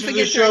 This was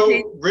the show.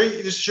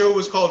 This show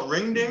was called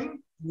Ring Ding.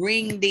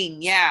 Ring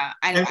Ding, yeah,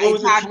 and I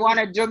had one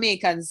of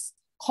Jamaican's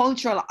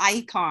cultural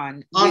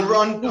icon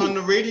on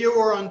the radio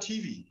or on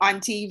TV.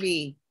 On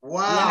TV. Wow.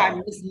 We had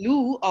Miss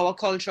Lou, our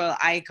cultural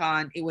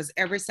icon. It was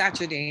every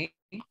Saturday.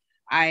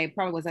 I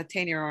probably was a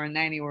 10-year or a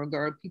 9-year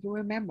girl. People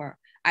remember.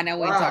 And I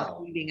went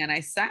on reading and I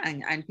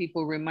sang, and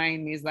people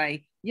remind me, it's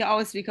like, you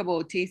always speak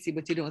about Tasty,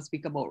 but you don't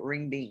speak about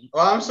Ring Ding.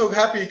 Well, I'm so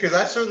happy because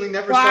I certainly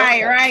never saw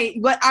that. Right.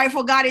 But I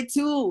forgot it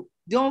too.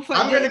 Don't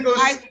forget. I'm gonna go.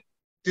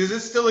 Does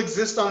it still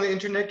exist on the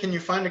internet? Can you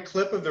find a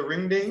clip of the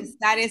Ring Ding?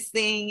 Saddest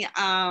thing,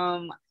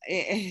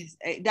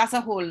 that's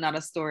a whole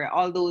nother story.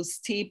 All those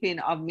taping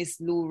of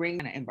Miss Lou Ring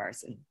and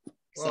embarrassing.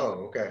 So.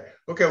 Oh, okay.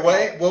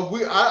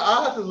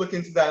 I'll have to look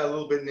into that a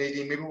little bit,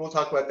 Nadine. Maybe we'll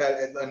talk about that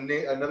at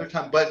another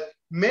time. But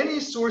many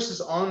sources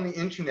on the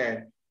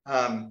internet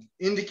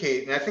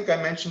indicate, and I think I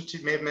may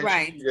have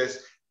mentioned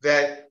this,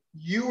 that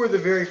you were the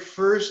very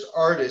first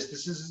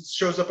artist.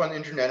 Shows up on the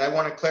internet. I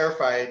want to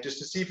clarify it just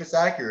to see if it's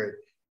accurate.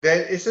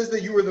 That it says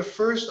that you were the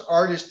first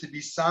artist to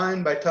be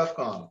signed by Tuff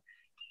Gong.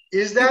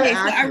 Is that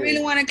accurate? So I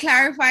really want to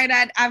clarify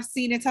that. I've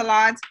seen it a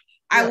lot.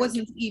 Yeah. I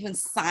wasn't even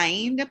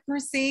signed per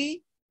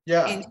se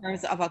in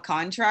terms of a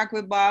contract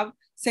with Bob.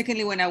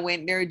 Secondly, when I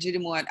went there, Judy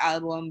Moore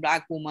album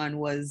Black Woman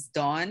was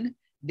done.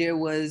 There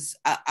was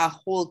a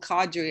whole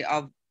cadre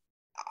of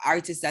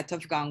artists that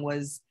Tuff Gong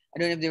was, I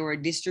don't know if they were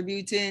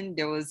distributing.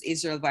 There was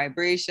Israel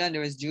Vibration.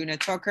 There was Junior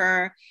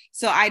Tucker.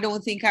 So I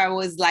don't think I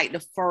was like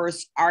the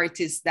first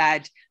artist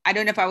I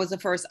don't know if I was the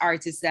first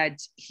artist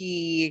that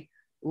he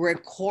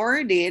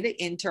recorded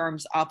in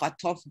terms of a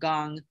Tuff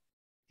Gong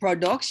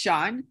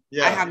production.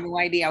 Yeah. I have no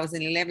idea. I was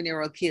an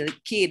 11-year-old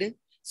kid.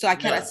 So I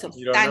cannot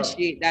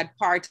substantiate that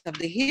part of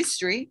the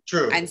history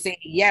and say,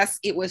 yes,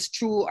 it was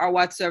true or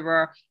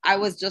whatsoever. I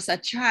was just a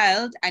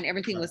child and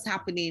everything was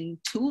happening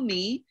to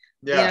me.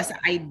 Yeah. You know, so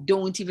I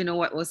don't even know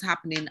what was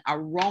happening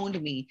around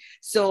me.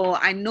 So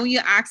I know you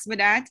asked me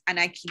that, and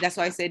that's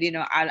why I said, you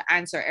know, I'll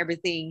answer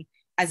everything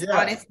as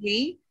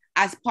honestly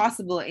as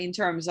possible in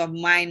terms of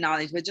my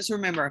knowledge. But just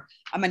remember,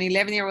 I'm an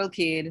 11-year-old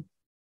kid.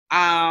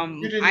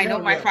 I know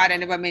my father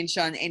never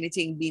mentioned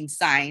anything being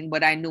signed,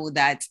 but I know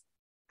that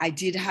I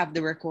did have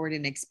the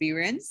recording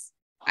experience.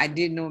 I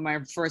did know my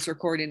first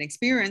recording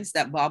experience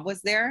that Bob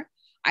was there.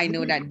 I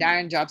know that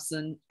Darren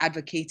Jobson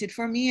advocated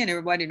for me, and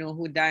everybody know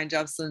who Darren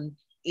Jobson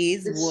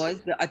was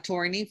the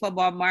attorney for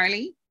Bob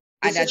Marley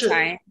at that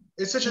time.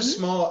 It's such a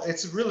small,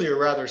 it's really a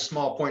rather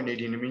small point,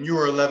 Nadine. I mean, you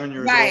were 11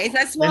 years old. Right,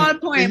 it's a small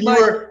point.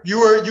 And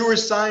you were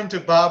signed to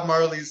Bob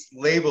Marley's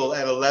label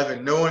at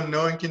 11. No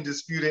one can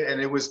dispute it.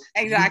 And it was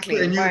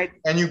exactly.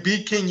 And you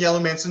beat King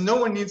Yellowman. So no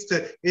one needs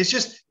to. It's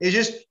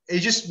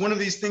just one of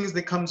these things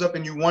that comes up,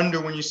 and you wonder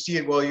when you see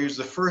it. Well, you was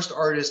the first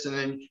artist, and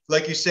then,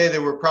 like you say,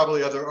 there were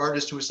probably other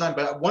artists who were signed.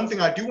 But one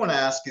thing I do want to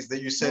ask is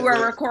that you said who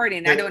were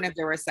recording. I don't know if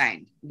they were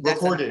signed. Who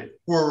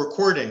were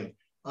recording.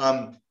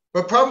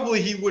 But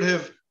probably he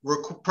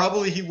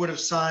would have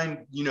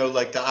signed, you know,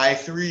 like the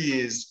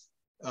I3s,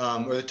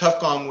 or the Tuff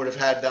Gong would have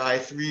had the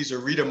I3s, or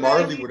Rita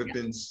Marley would have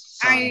been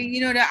signed.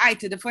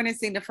 The funniest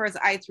thing, the first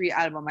I3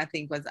 album, I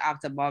think, was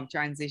after Bob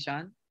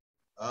transition.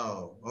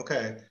 Oh,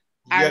 okay.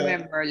 I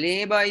remember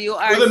Labor, you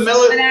are the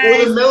melody.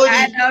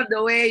 I love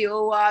the way you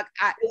walk,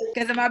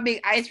 because I'm a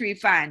big I3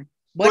 fan.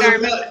 But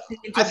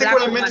I think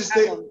what I meant to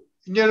say,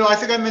 I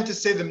think I meant to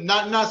say them,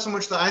 not so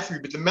much the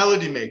I3, but the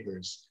Melody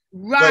Makers.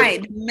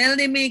 Right. The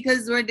Melody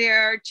Makers were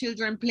there,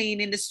 children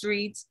playing in the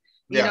streets.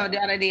 You know, the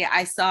other day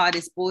I saw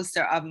this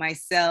poster of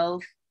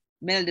myself,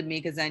 Melody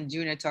Makers, and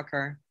Junior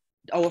Tucker.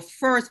 Our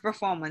first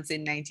performance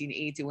in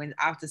 1980 when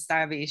after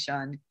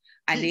Starvation,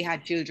 and they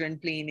had children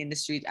playing in the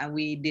street, and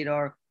we did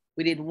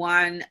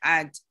one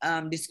at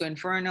Disco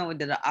Inferno, we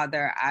did the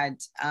other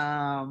at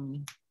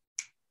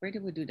where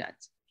did we do that?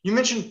 You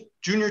mentioned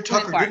Junior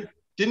Tucker.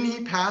 Didn't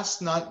he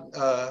pass? No.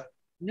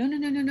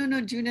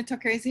 Junior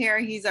Tucker is here.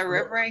 He's a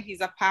reverend.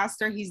 He's a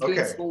pastor. He's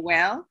doing so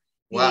well.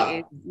 Wow. He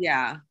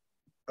is,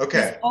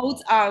 okay.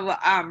 He's out of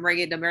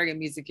the reggae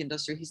music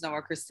industry. He's not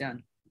a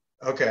Christian.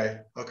 Okay.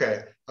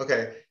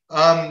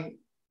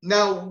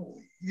 Now,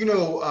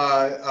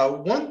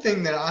 one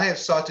thing that I have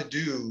sought to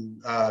do,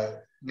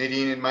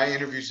 Nadine, in my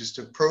interviews is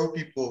to probe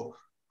people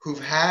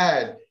who've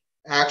had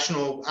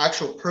actual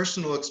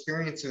personal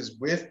experiences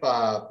with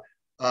Bob,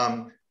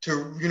 to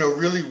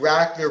really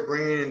rack their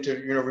brain and to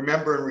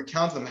remember and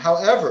recount them.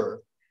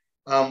 However,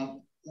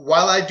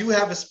 while I do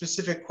have a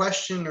specific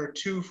question or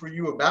two for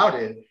you about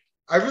it,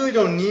 I really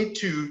don't need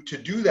to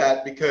do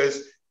that,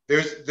 because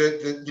there's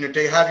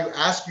they have you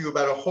ask you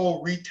about a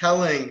whole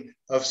retelling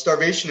of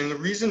Starvation. And the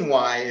reason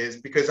why is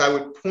because I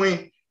would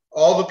point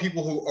all the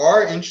people who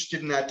are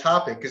interested in that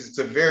topic, because it's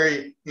a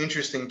very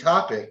interesting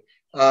topic,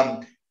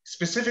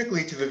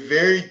 specifically to the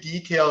very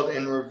detailed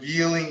and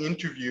revealing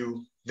interview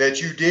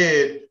that you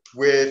did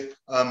with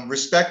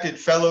respected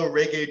fellow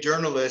reggae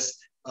journalist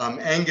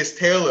Angus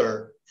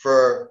Taylor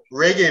for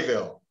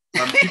Reggae-Ville.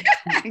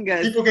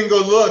 People can go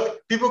look.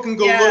 People can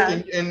go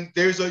look, and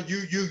there's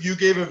you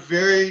gave a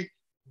very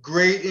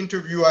great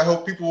interview. I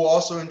hope people will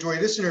also enjoy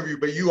this interview.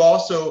 But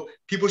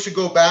people should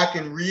go back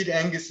and read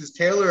Angus's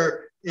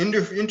Taylor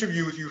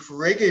interview with you for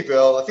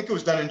Reggae-Ville. I think it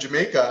was done in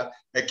Jamaica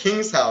at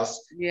King's House.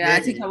 Yeah,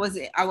 maybe.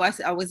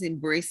 I was in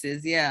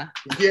braces. Yeah.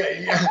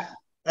 Yeah.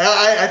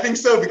 I think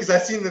so, because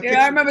I've seen the picture.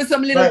 I remember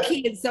some little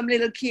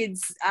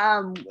kids.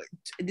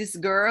 This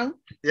girl,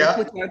 yeah,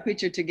 put her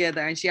picture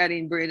together, and she had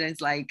in braid, and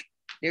it's like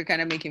they're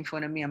kind of making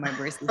fun of me and my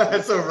braces.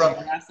 That's so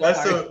wrong.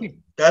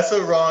 That's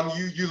so wrong.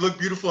 You look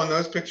beautiful in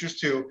those pictures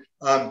too.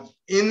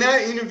 In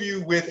that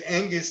interview with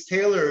Angus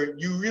Taylor,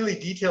 you really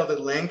detailed at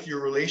length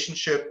your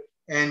relationship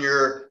and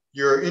your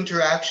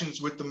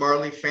interactions with the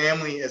Marley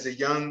family as a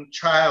young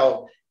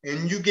child,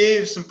 and you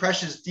gave some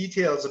precious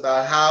details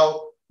about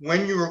how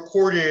when you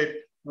recorded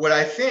what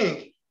I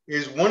think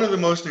is one of the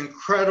most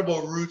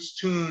incredible roots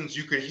tunes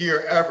you could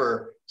hear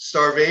ever,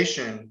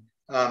 Starvation.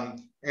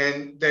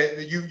 And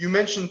that you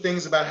mentioned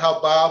things about how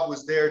Bob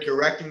was there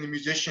directing the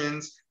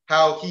musicians,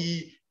 how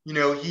he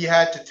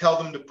had to tell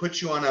them to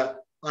put you on a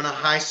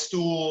high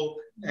stool,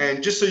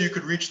 and just so you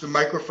could reach the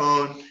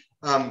microphone.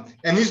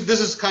 And this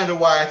is kind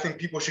of why I think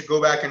people should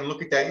go back and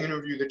look at that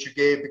interview that you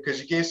gave, because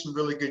you gave some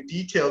really good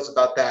details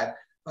about that.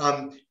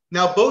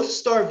 Now, both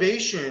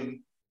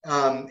Starvation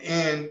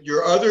and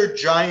your other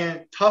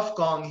giant Tuff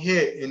Gong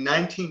hit in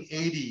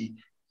 1980,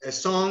 a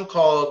song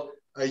called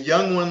A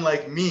Young One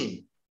Like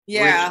Me.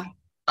 Yeah.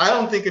 I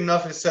don't think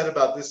enough is said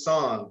about this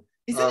song.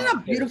 Isn't it a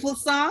beautiful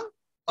song?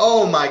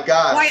 Oh my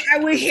God. Like, I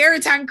would hear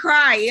it and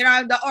cry,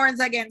 the orange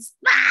against.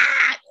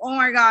 Oh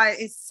my God,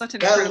 it's such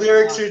an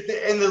incredible song.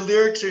 The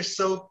lyrics are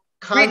so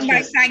conscious. Written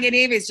by Sandy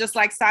Davis, just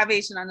like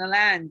Starvation on the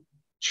Land.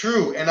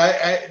 True. And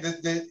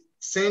the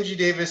Sanji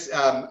Davis,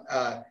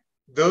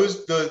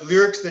 the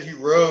lyrics that he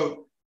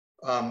wrote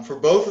for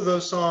both of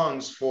those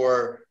songs,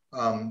 for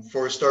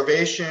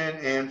Starvation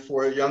and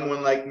for A Young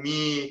One Like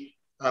Me,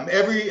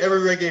 every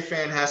reggae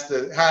fan has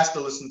to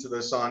listen to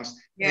those songs.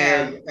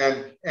 Yeah.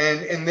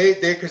 And they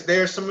because they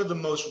are some of the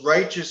most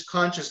righteous,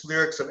 conscious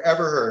lyrics I've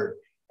ever heard.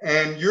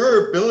 And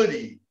your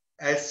ability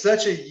at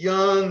such a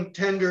young,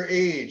 tender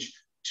age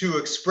to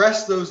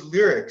express those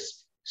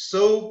lyrics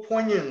so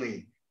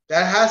poignantly,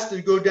 that has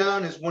to go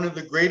down as one of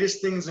the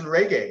greatest things in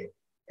reggae.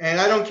 And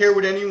I don't care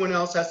what anyone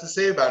else has to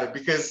say about it,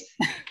 because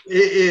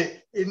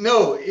it's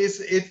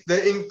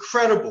the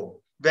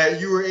incredible that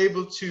you were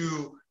able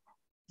to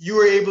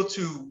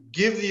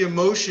give the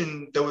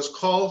emotion that was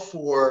called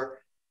for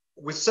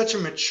with such a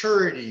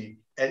maturity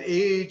at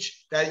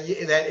age that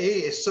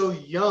age is so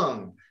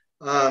young.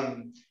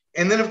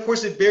 And then, of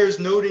course, it bears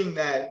noting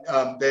that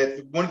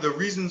that one of the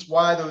reasons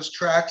why those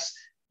tracks,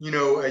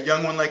 A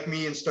Young One Like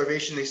Me and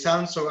Starvation, they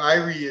sound so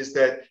irie, is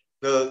that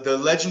the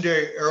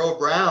legendary Earl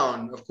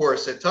Brown, of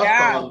course, at Tuff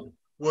Gong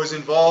was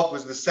involved,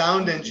 was the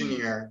sound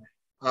engineer.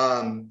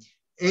 And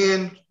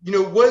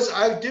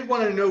I did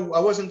want to know, I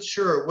wasn't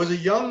sure, was A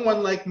Young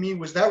One Like Me,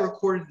 was that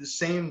recorded the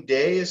same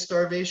day as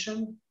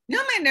Starvation?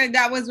 No, man,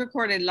 that was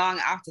recorded long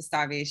after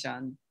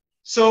Starvation.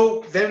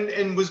 So then,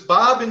 and was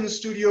Bob in the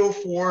studio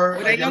for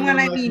A Young One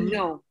Like Me?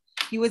 No,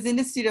 he was in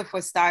the studio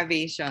for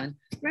Starvation.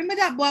 Remember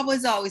that Bob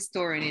was always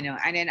touring,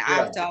 and then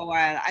after a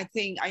while, I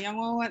think A Young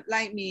One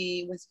Like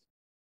Me was,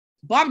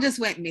 Bob just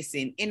went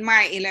missing. In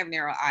my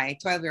 11-year-old eye,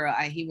 12-year-old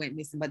eye, he went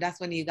missing, but that's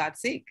when he got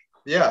sick.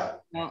 Yeah.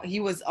 He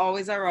was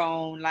always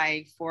around.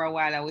 Like, for a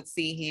while, I would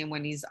see him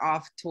when he's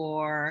off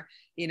tour,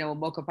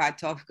 Mokopat,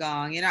 Tuff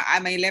Gong.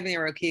 I'm an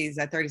 11-year-old kid, he's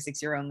a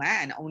 36-year-old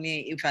man.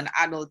 Only if an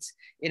adult,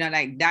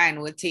 like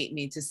Dan would take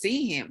me to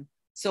see him.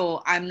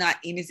 So I'm not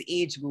in his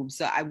age group.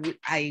 So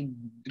I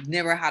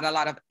never had a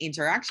lot of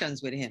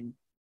interactions with him,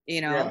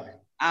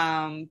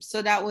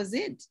 So that was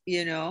it, A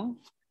Young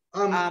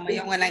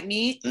One Like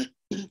Me,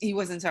 he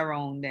wasn't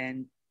around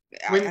then.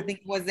 I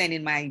think it was then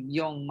in my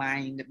young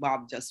mind,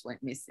 Bob just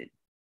went missing.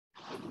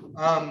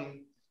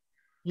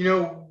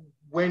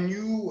 When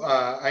you,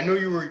 I know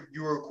you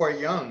were quite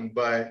young,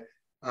 but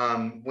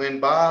when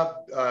Bob,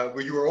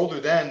 you were older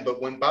then,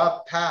 but when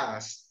Bob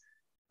passed,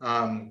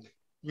 do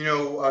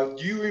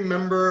you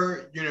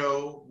remember,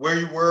 where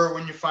you were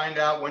when you found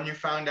out,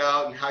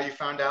 and how you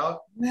found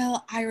out?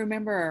 Well, I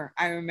remember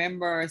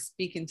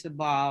speaking to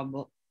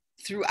Bob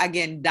through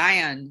again,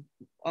 Diane.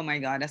 Oh my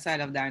God, that's why I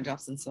love Diane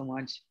Jobson so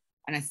much.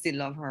 And I still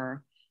love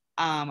her.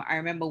 I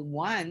remember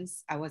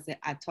once I was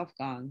at Tuff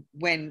Gong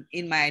when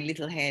in my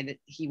little head,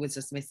 he was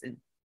just missing.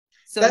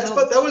 So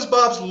that was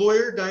Bob's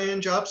lawyer,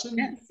 Diane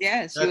Jobson.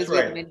 Yes. She was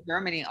with him in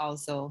Germany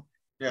also.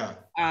 Yeah.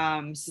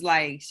 She's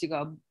like, she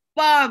go,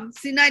 Bob,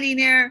 see Nadine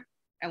here.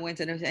 I went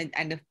to the,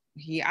 and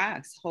he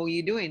asked, how are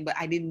you doing? But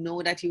I didn't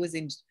know that he was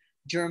in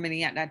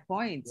Germany at that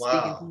point,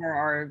 speaking to her,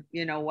 or,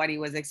 you know, what he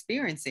was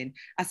experiencing.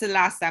 That's the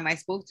last time I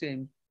spoke to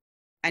him.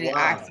 And he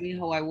asked me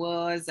how I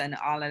was and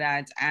all of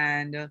that.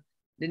 And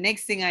the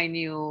next thing I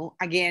knew,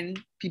 again,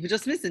 people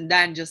just missing,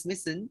 Dan just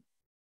missing.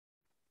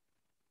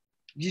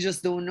 You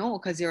just don't know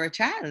because you're a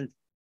child.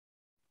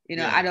 You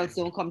know, adults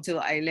don't come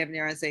till 11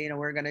 years and say, you know,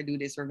 we're going to do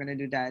this, we're going to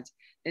do that.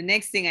 The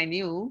next thing I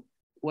knew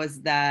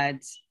was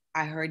that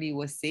I heard he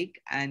was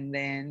sick. And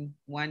then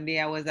one day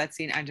I was at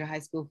St. Andrew High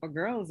School for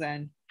Girls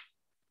and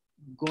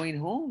going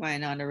home,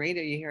 and on the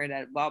radio you hear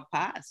that Bob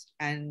passed.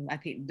 And I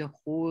think the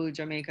whole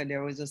Jamaica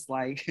there was just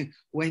like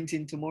went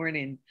into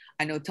mourning.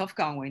 I know Tuff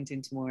Gong went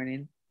into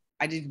mourning.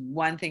 I did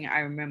one thing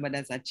I remembered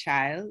as a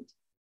child,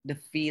 the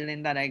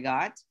feeling that I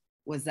got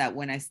was that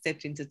when I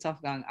stepped into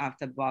Tuff Gong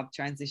after Bob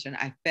transition,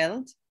 I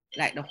felt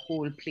like the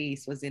whole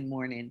place was in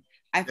mourning.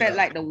 I felt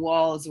like the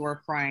walls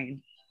were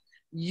crying.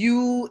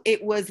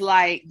 It was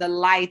like the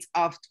light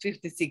of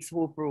 56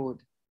 Hope Road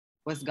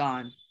was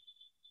gone.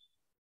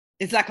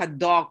 It's like a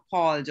dark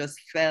pall just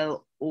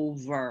fell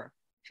over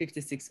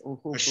 56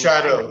 Hope Road. A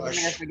shadow.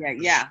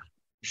 Yeah.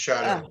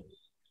 Shadow.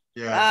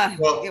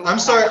 Well, I'm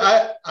sorry.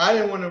 I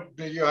didn't want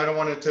to. You know, I don't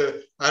want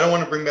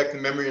to bring back the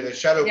memory of the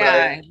shadow.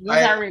 Yeah, those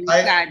are really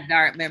sad,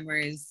 dark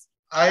memories.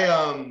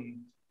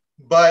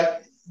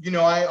 But you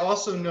know, I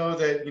also know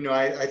that, you know,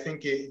 I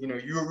think you know,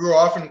 you were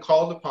often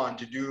called upon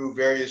to do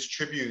various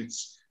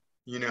tributes,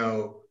 you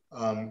know,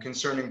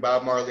 concerning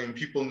Bob Marley, and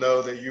people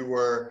know that you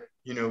were,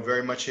 you know,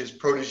 very much his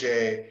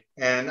protege.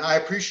 And I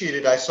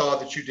appreciated. I saw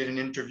that you did an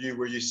interview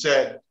where you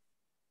said,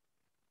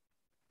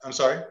 "I'm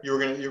sorry,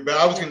 but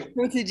I was gonna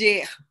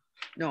protege."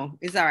 No,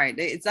 it's all right.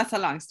 That's a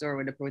long story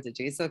with the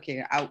protege. It's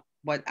okay.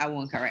 But I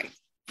won't correct.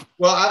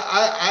 Well,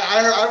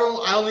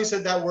 I only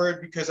said that word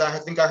because I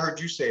think I heard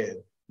you say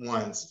it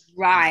once.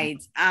 Right.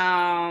 It's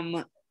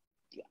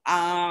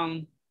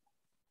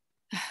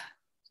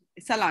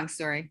a long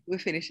story. We'll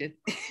finish it.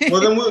 Well,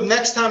 then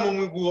next time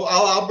when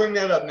I'll bring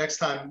that up next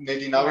time,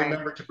 Nadine. I'll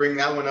remember to bring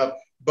that one up.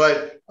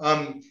 But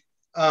I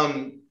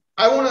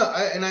want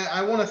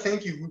to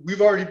thank you.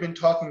 We've already been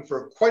talking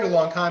for quite a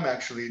long time,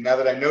 actually, now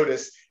that I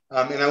noticed.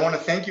 And I want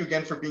to thank you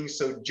again for being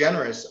so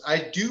generous.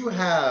 I do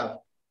have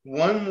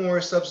one more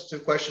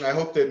substantive question. I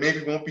hope that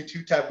maybe won't be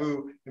too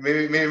taboo, and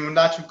maybe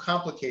not too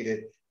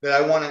complicated, that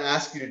I want to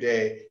ask you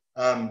today.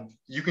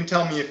 You can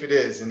tell me if it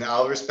is, and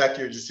I'll respect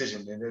your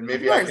decision. And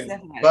maybe I can.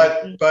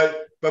 Definitely.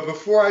 But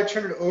before I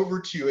turn it over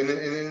to you,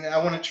 and I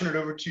want to turn it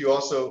over to you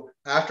also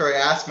after I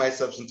ask my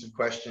substantive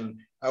question.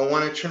 I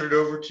want to turn it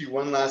over to you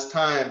one last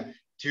time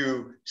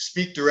to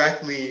speak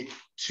directly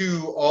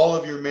to all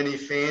of your many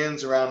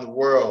fans around the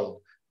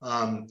world.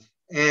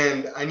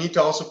 And I need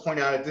to also point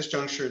out at this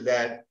juncture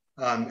that,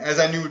 as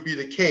I knew would be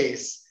the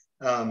case,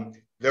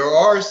 there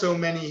are so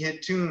many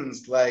hit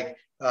tunes like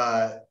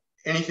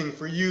Anything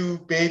for You,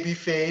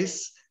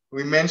 Babyface.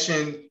 We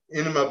mentioned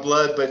In My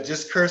Blood, but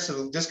just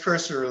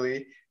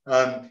cursorily,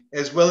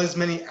 as well as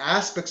many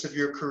aspects of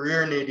your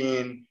career,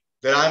 Nadine,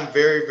 that I'm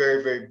very,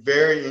 very, very,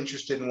 very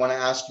interested and want to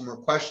ask you more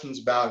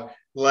questions about,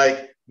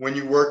 like when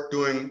you work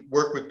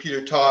with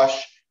Peter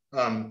Tosh,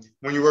 when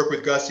you work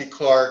with Gussie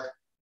Clarke.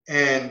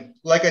 And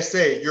like I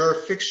say, you're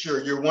a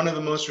fixture. You're one of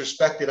the most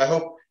respected. I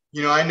hope,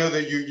 you know, I know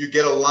that you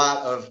deal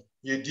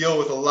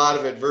with a lot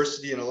of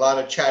adversity and a lot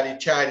of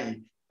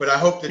chatty, but I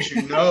hope that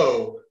you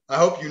know,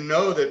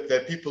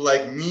 that people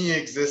like me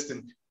exist,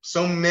 and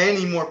so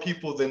many more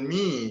people than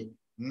me,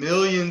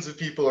 millions of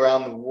people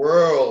around the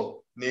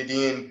world,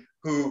 Nadine,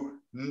 who,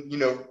 you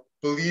know,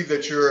 believe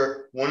that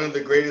you're one of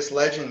the greatest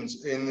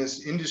legends in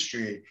this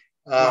industry.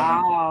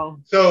 Wow.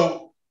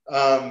 So,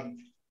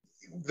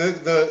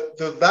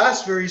 the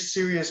last very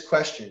serious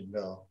question,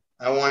 though,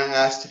 I want to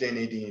ask today,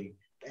 Nadine,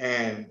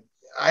 and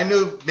I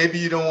know maybe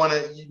you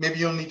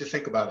don't need to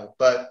think about it,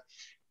 but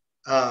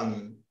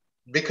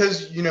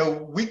because, you know,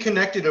 we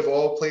connected of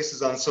all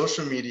places on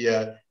social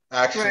media,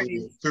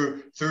 actually,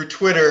 through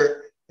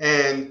Twitter,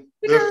 and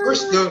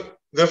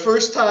the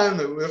first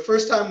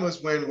time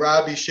was when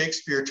Robbie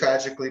Shakespeare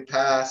tragically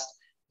passed,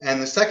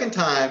 and the second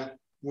time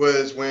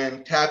was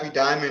when Tabby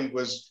Diamond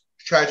was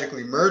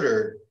tragically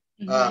murdered.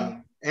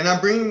 Mm-hmm. And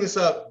I'm bringing this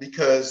up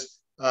because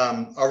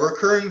a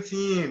recurring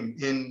theme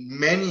in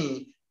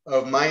many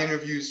of my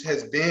interviews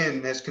has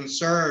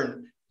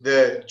concerned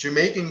the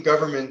Jamaican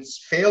government's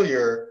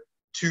failure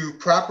to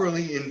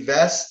properly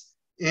invest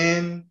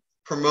in,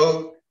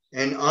 promote,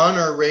 and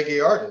honor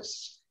reggae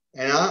artists.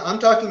 And I'm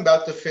talking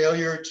about the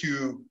failure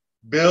to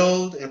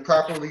build and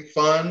properly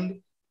fund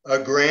a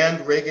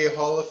grand reggae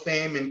hall of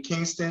fame in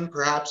Kingston,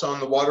 perhaps on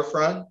the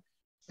waterfront.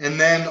 And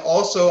then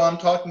also I'm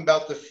talking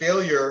about the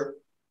failure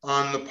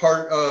on the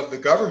part of the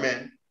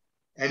government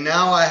And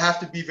now I have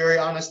to be very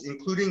honest,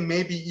 including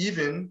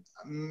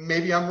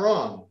maybe I'm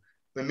wrong,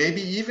 but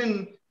maybe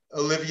even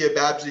Olivia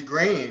Babsy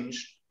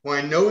Grange, who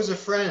I know is a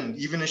friend,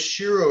 even a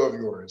shiro of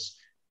yours.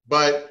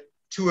 But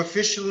to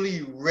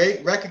officially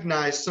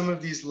recognize some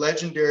of these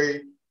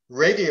legendary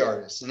reggae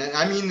artists, and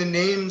I mean the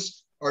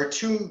names are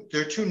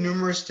they're too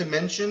numerous to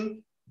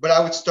mention, but I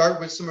would start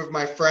with some of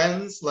my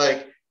friends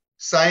like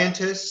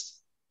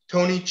Scientist,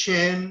 Tony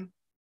Chin,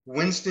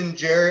 Winston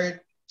Jarrett,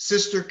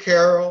 Sister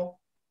Carol,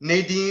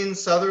 Nadine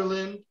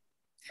Sutherland,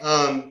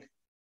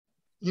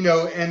 you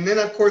know, and then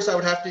of course I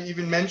would have to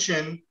even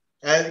mention,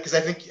 because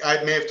I think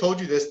I may have told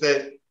you this,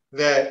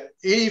 that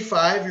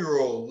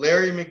 85-year-old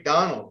Larry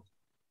McDonald,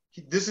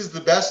 this is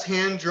the best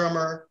hand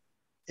drummer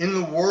in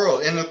the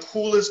world and the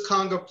coolest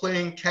conga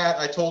playing cat,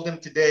 I told him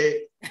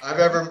today, I've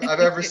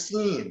ever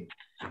seen.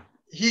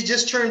 He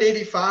just turned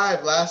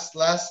 85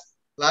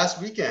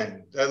 last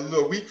weekend,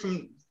 a week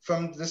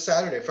from this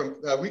Saturday, from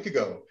a week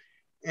ago.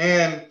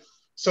 And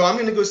so I'm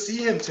going to go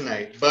see him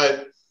tonight,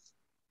 but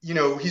you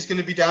know, he's going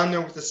to be down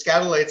there with the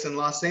Scatolites in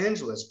Los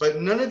Angeles.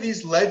 But none of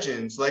these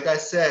legends, like I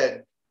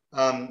said,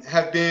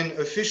 have been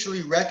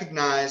officially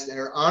recognized and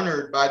are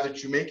honored by the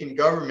Jamaican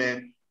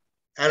government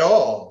at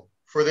all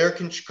for their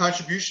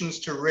contributions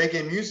to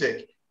reggae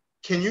music.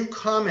 Can you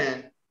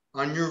comment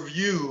on your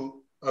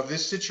view of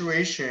this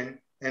situation?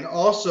 And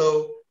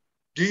also,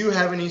 do you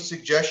have any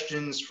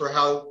suggestions for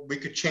how we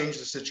could change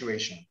the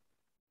situation?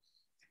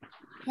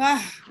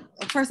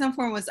 First and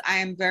foremost, I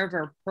am very,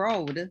 very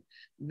proud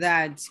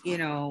that, you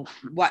know,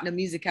 what the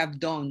music have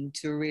done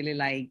to really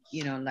like,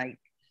 you know, like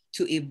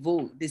to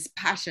evoke this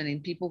passion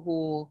in people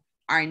who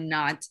are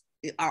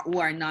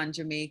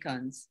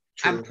non-Jamaicans.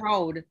 True. I'm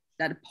proud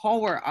that the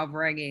power of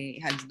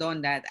reggae has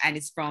done that, and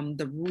it's from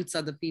the roots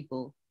of the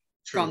people.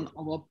 True. From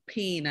our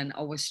pain and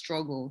our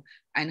struggle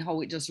and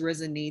how it just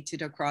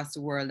resonated across the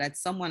world, that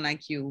someone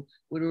like you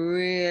would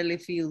really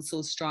feel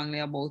so strongly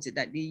about it,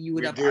 that you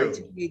would have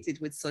articulated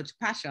with such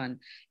passion.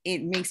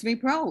 It makes me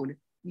proud,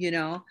 you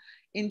know.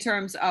 In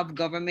terms of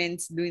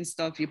governments doing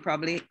stuff,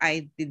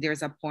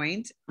 there's a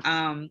point.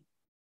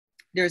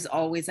 There's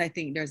always, I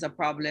think there's a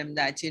problem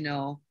that, you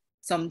know,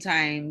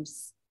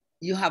 sometimes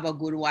you have a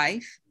good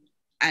wife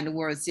and the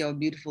world see how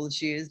beautiful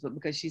she is, but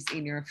because she's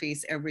in your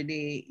face every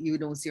day, you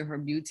don't see her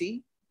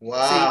beauty.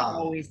 Wow. So you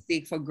always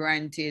take for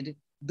granted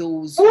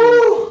those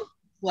who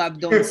have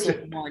done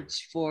so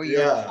much for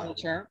your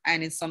culture.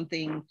 And it's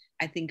something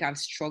I think I've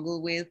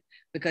struggled with,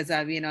 because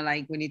I've, you know,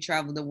 like when you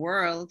travel the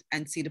world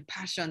and see the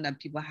passion that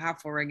people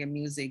have for reggae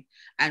music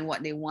and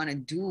what they want to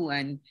do.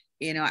 And,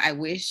 you know, I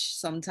wish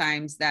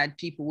sometimes that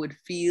people would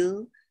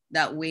feel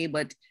that way,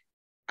 but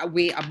a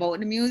way about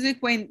the music.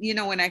 When, you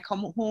know, when I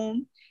come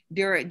home,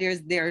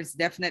 there's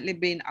definitely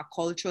been a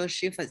cultural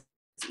shift,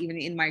 even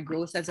in my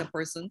growth as a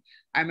person.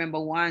 I remember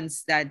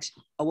once that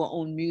our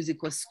own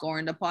music was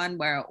scorned upon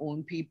by our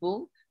own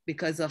people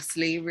because of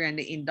slavery and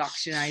the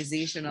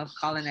indoctrination of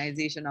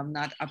colonization, of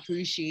not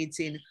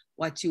appreciating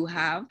what you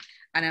have.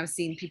 And I've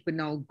seen people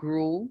now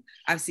grow.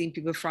 I've seen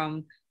people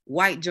from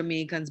white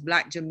Jamaicans,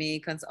 Black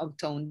Jamaicans,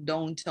 uptown,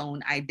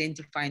 downtown,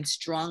 identifying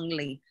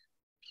stronger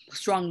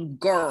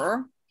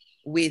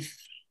with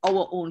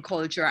our own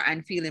culture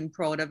and feeling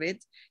proud of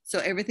it. So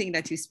everything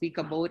that you speak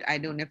about, I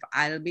don't know if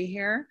I'll be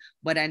here,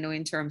 but I know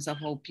in terms of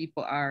how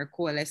people are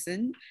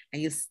coalescing,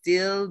 and you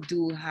still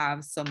do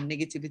have some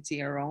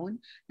negativity around,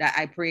 that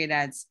I pray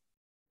that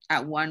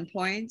at one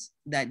point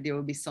that there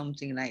will be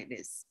something like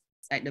this,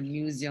 like the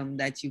museum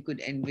that you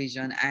could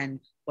envision, and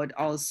but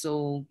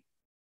also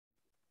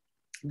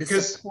the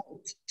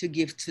support to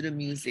give to the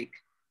music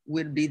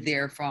will be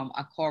there from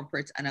a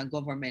corporate and a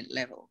government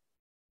level.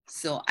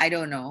 So I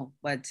don't know,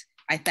 but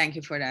I thank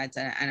you for that,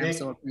 and I'm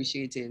so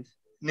appreciative.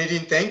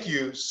 Nadine, thank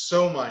you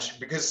so much,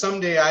 because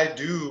someday I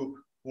do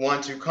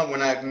want to come,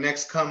 when I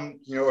next come,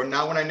 you know, or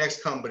not when I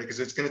next come, but because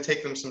it's going to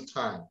take them some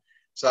time.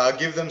 So I'll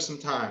give them some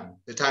time,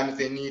 the time that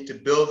they need to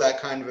build that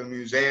kind of a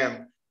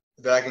museum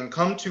that I can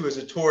come to as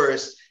a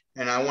tourist.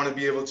 And I want to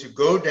be able to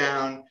go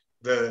down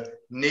the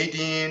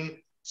Nadine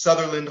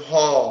Sutherland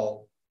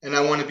Hall, and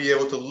I want to be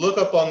able to look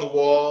up on the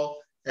wall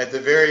at the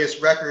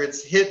various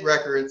records, hit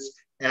records,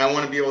 and I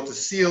want to be able to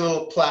see a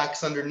little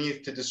plaques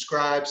underneath to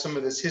describe some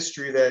of this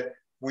history that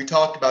we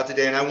talked about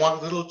today. And I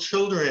want little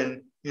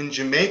children in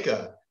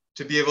Jamaica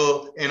to be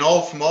able, and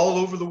all from all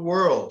over the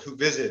world who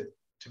visit,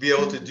 to be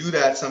able to do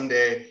that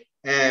someday.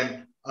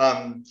 And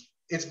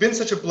it's been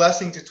such a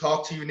blessing to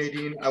talk to you,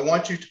 Nadine. I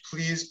want you to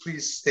please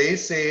stay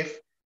safe.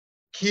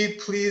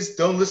 Please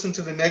don't listen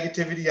to the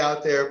negativity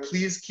out there.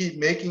 Please keep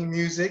making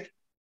music.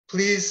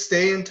 Please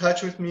stay in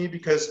touch with me,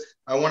 because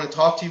I want to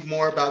talk to you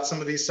more about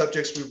some of these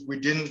subjects we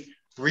didn't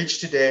reach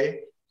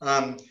today.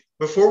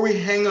 Before we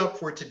hang up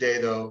for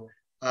today, though,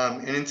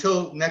 and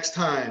until next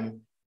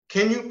time,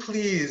 can you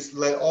please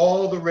let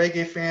all the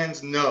reggae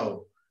fans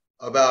know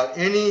about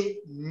any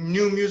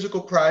new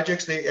musical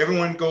projects?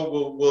 Everyone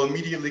will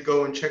immediately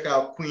go and check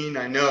out Queen,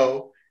 I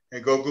know,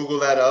 and go Google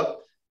that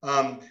up.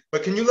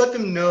 But can you let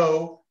them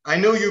know I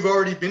know you've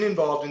already been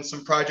involved in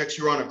some projects.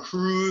 You were on a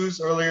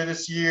cruise earlier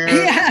this year.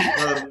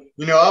 Yeah.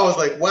 You know, I was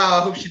like, wow,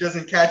 I hope she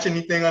doesn't catch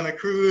anything on the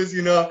cruise,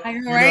 you know. I know,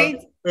 You know.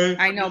 right?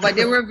 I know, but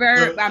they were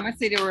very, Uh, I must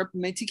say they were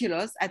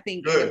meticulous. I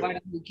think Good. anybody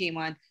who came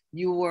on,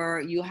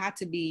 you had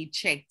to be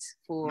checked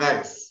for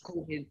Nice.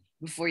 COVID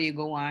before you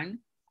go on.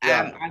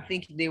 Yeah. I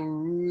think they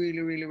were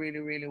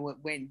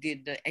really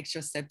did the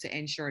extra step to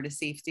ensure the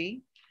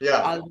safety.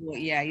 Yeah. Although,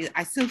 yeah,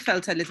 I still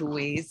felt a little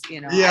ways,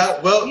 you know, I Yeah.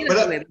 still Well, feel a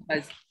little way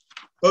because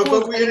but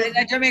COVID, we're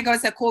in Jamaica,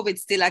 it's a COVID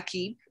still a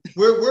keep.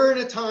 we're in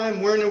a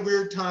time, we're in a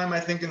weird time, I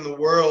think, in the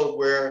world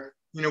where,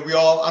 you know,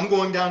 I'm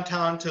going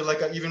downtown to, like,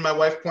 even my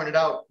wife pointed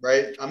out,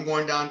 right? I'm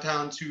going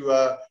downtown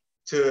to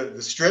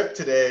the strip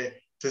today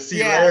to see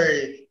Yeah.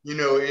 Larry, you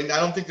know, and I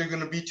don't think there are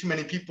going to be too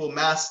many people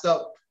masked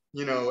up,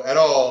 you know, at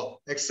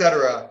all,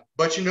 etc.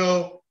 But, you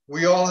know,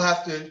 we all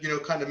have to, you know,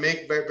 kind of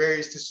make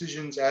various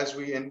decisions as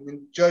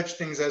and judge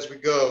things as we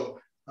go.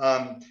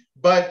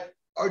 But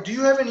do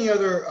you have any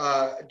other,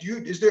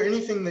 is there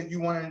anything that you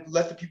want to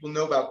let the people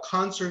know about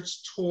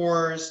concerts,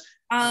 tours,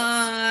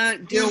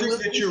 music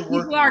that you're People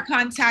working are on?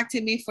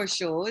 contacting me for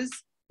shows.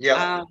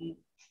 Yeah.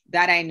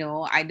 That I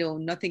know. I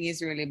don't, nothing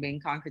is really being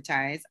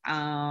concretized.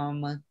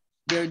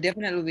 There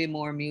definitely will be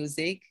more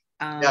music.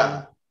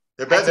 Yeah. I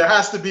There think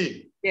has to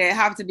be. there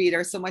have to be,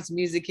 there's so much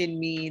music in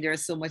me.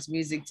 There's so much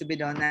music to be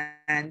done.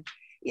 And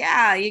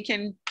yeah, you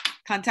can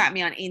contact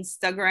me on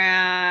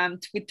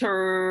Instagram,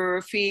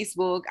 Twitter,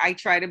 Facebook. I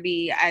try to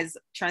be as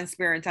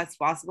transparent as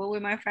possible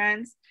with my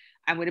friends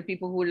and with the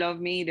people who love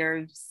me.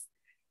 There's,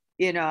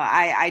 you know,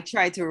 I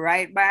try to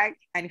write back,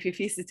 and if you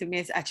face it to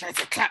me, I try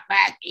to clap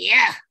back.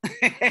 Yeah.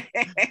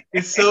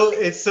 It's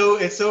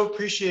so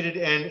appreciated,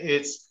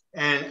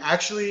 and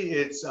actually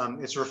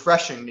it's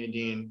refreshing,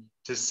 Nadine,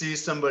 to see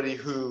somebody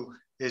who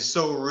is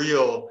so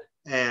real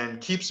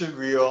and keeps it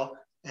real,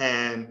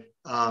 and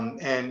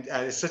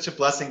it's such a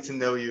blessing to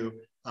know you.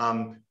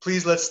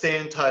 Please, let's stay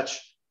in touch,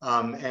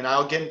 and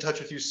I'll get in touch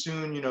with you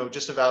soon, you know,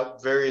 just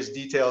about various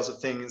details of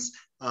things.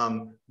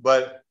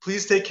 But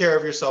please take care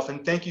of yourself,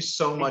 and thank you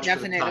so much for the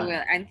Definitely time.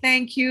 will. And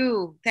thank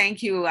you.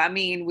 Thank you. I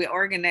mean, we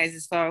organized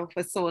this for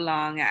so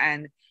long,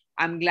 and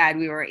I'm glad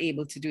we were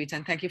able to do it.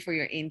 And thank you for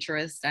your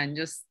interest, and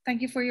just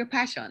thank you for your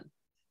passion.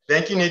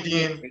 Thank you,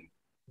 Nadine.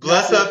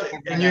 Love Bless you, up, my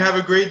and you brother.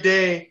 have a great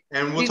day,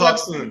 and we'll Big talk up.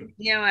 soon.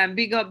 Yeah, man.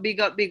 Big up, big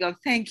up, big up.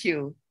 Thank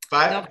you. No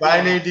Bye,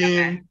 problem.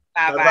 Nadine.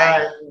 Bye Bye bye.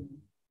 bye.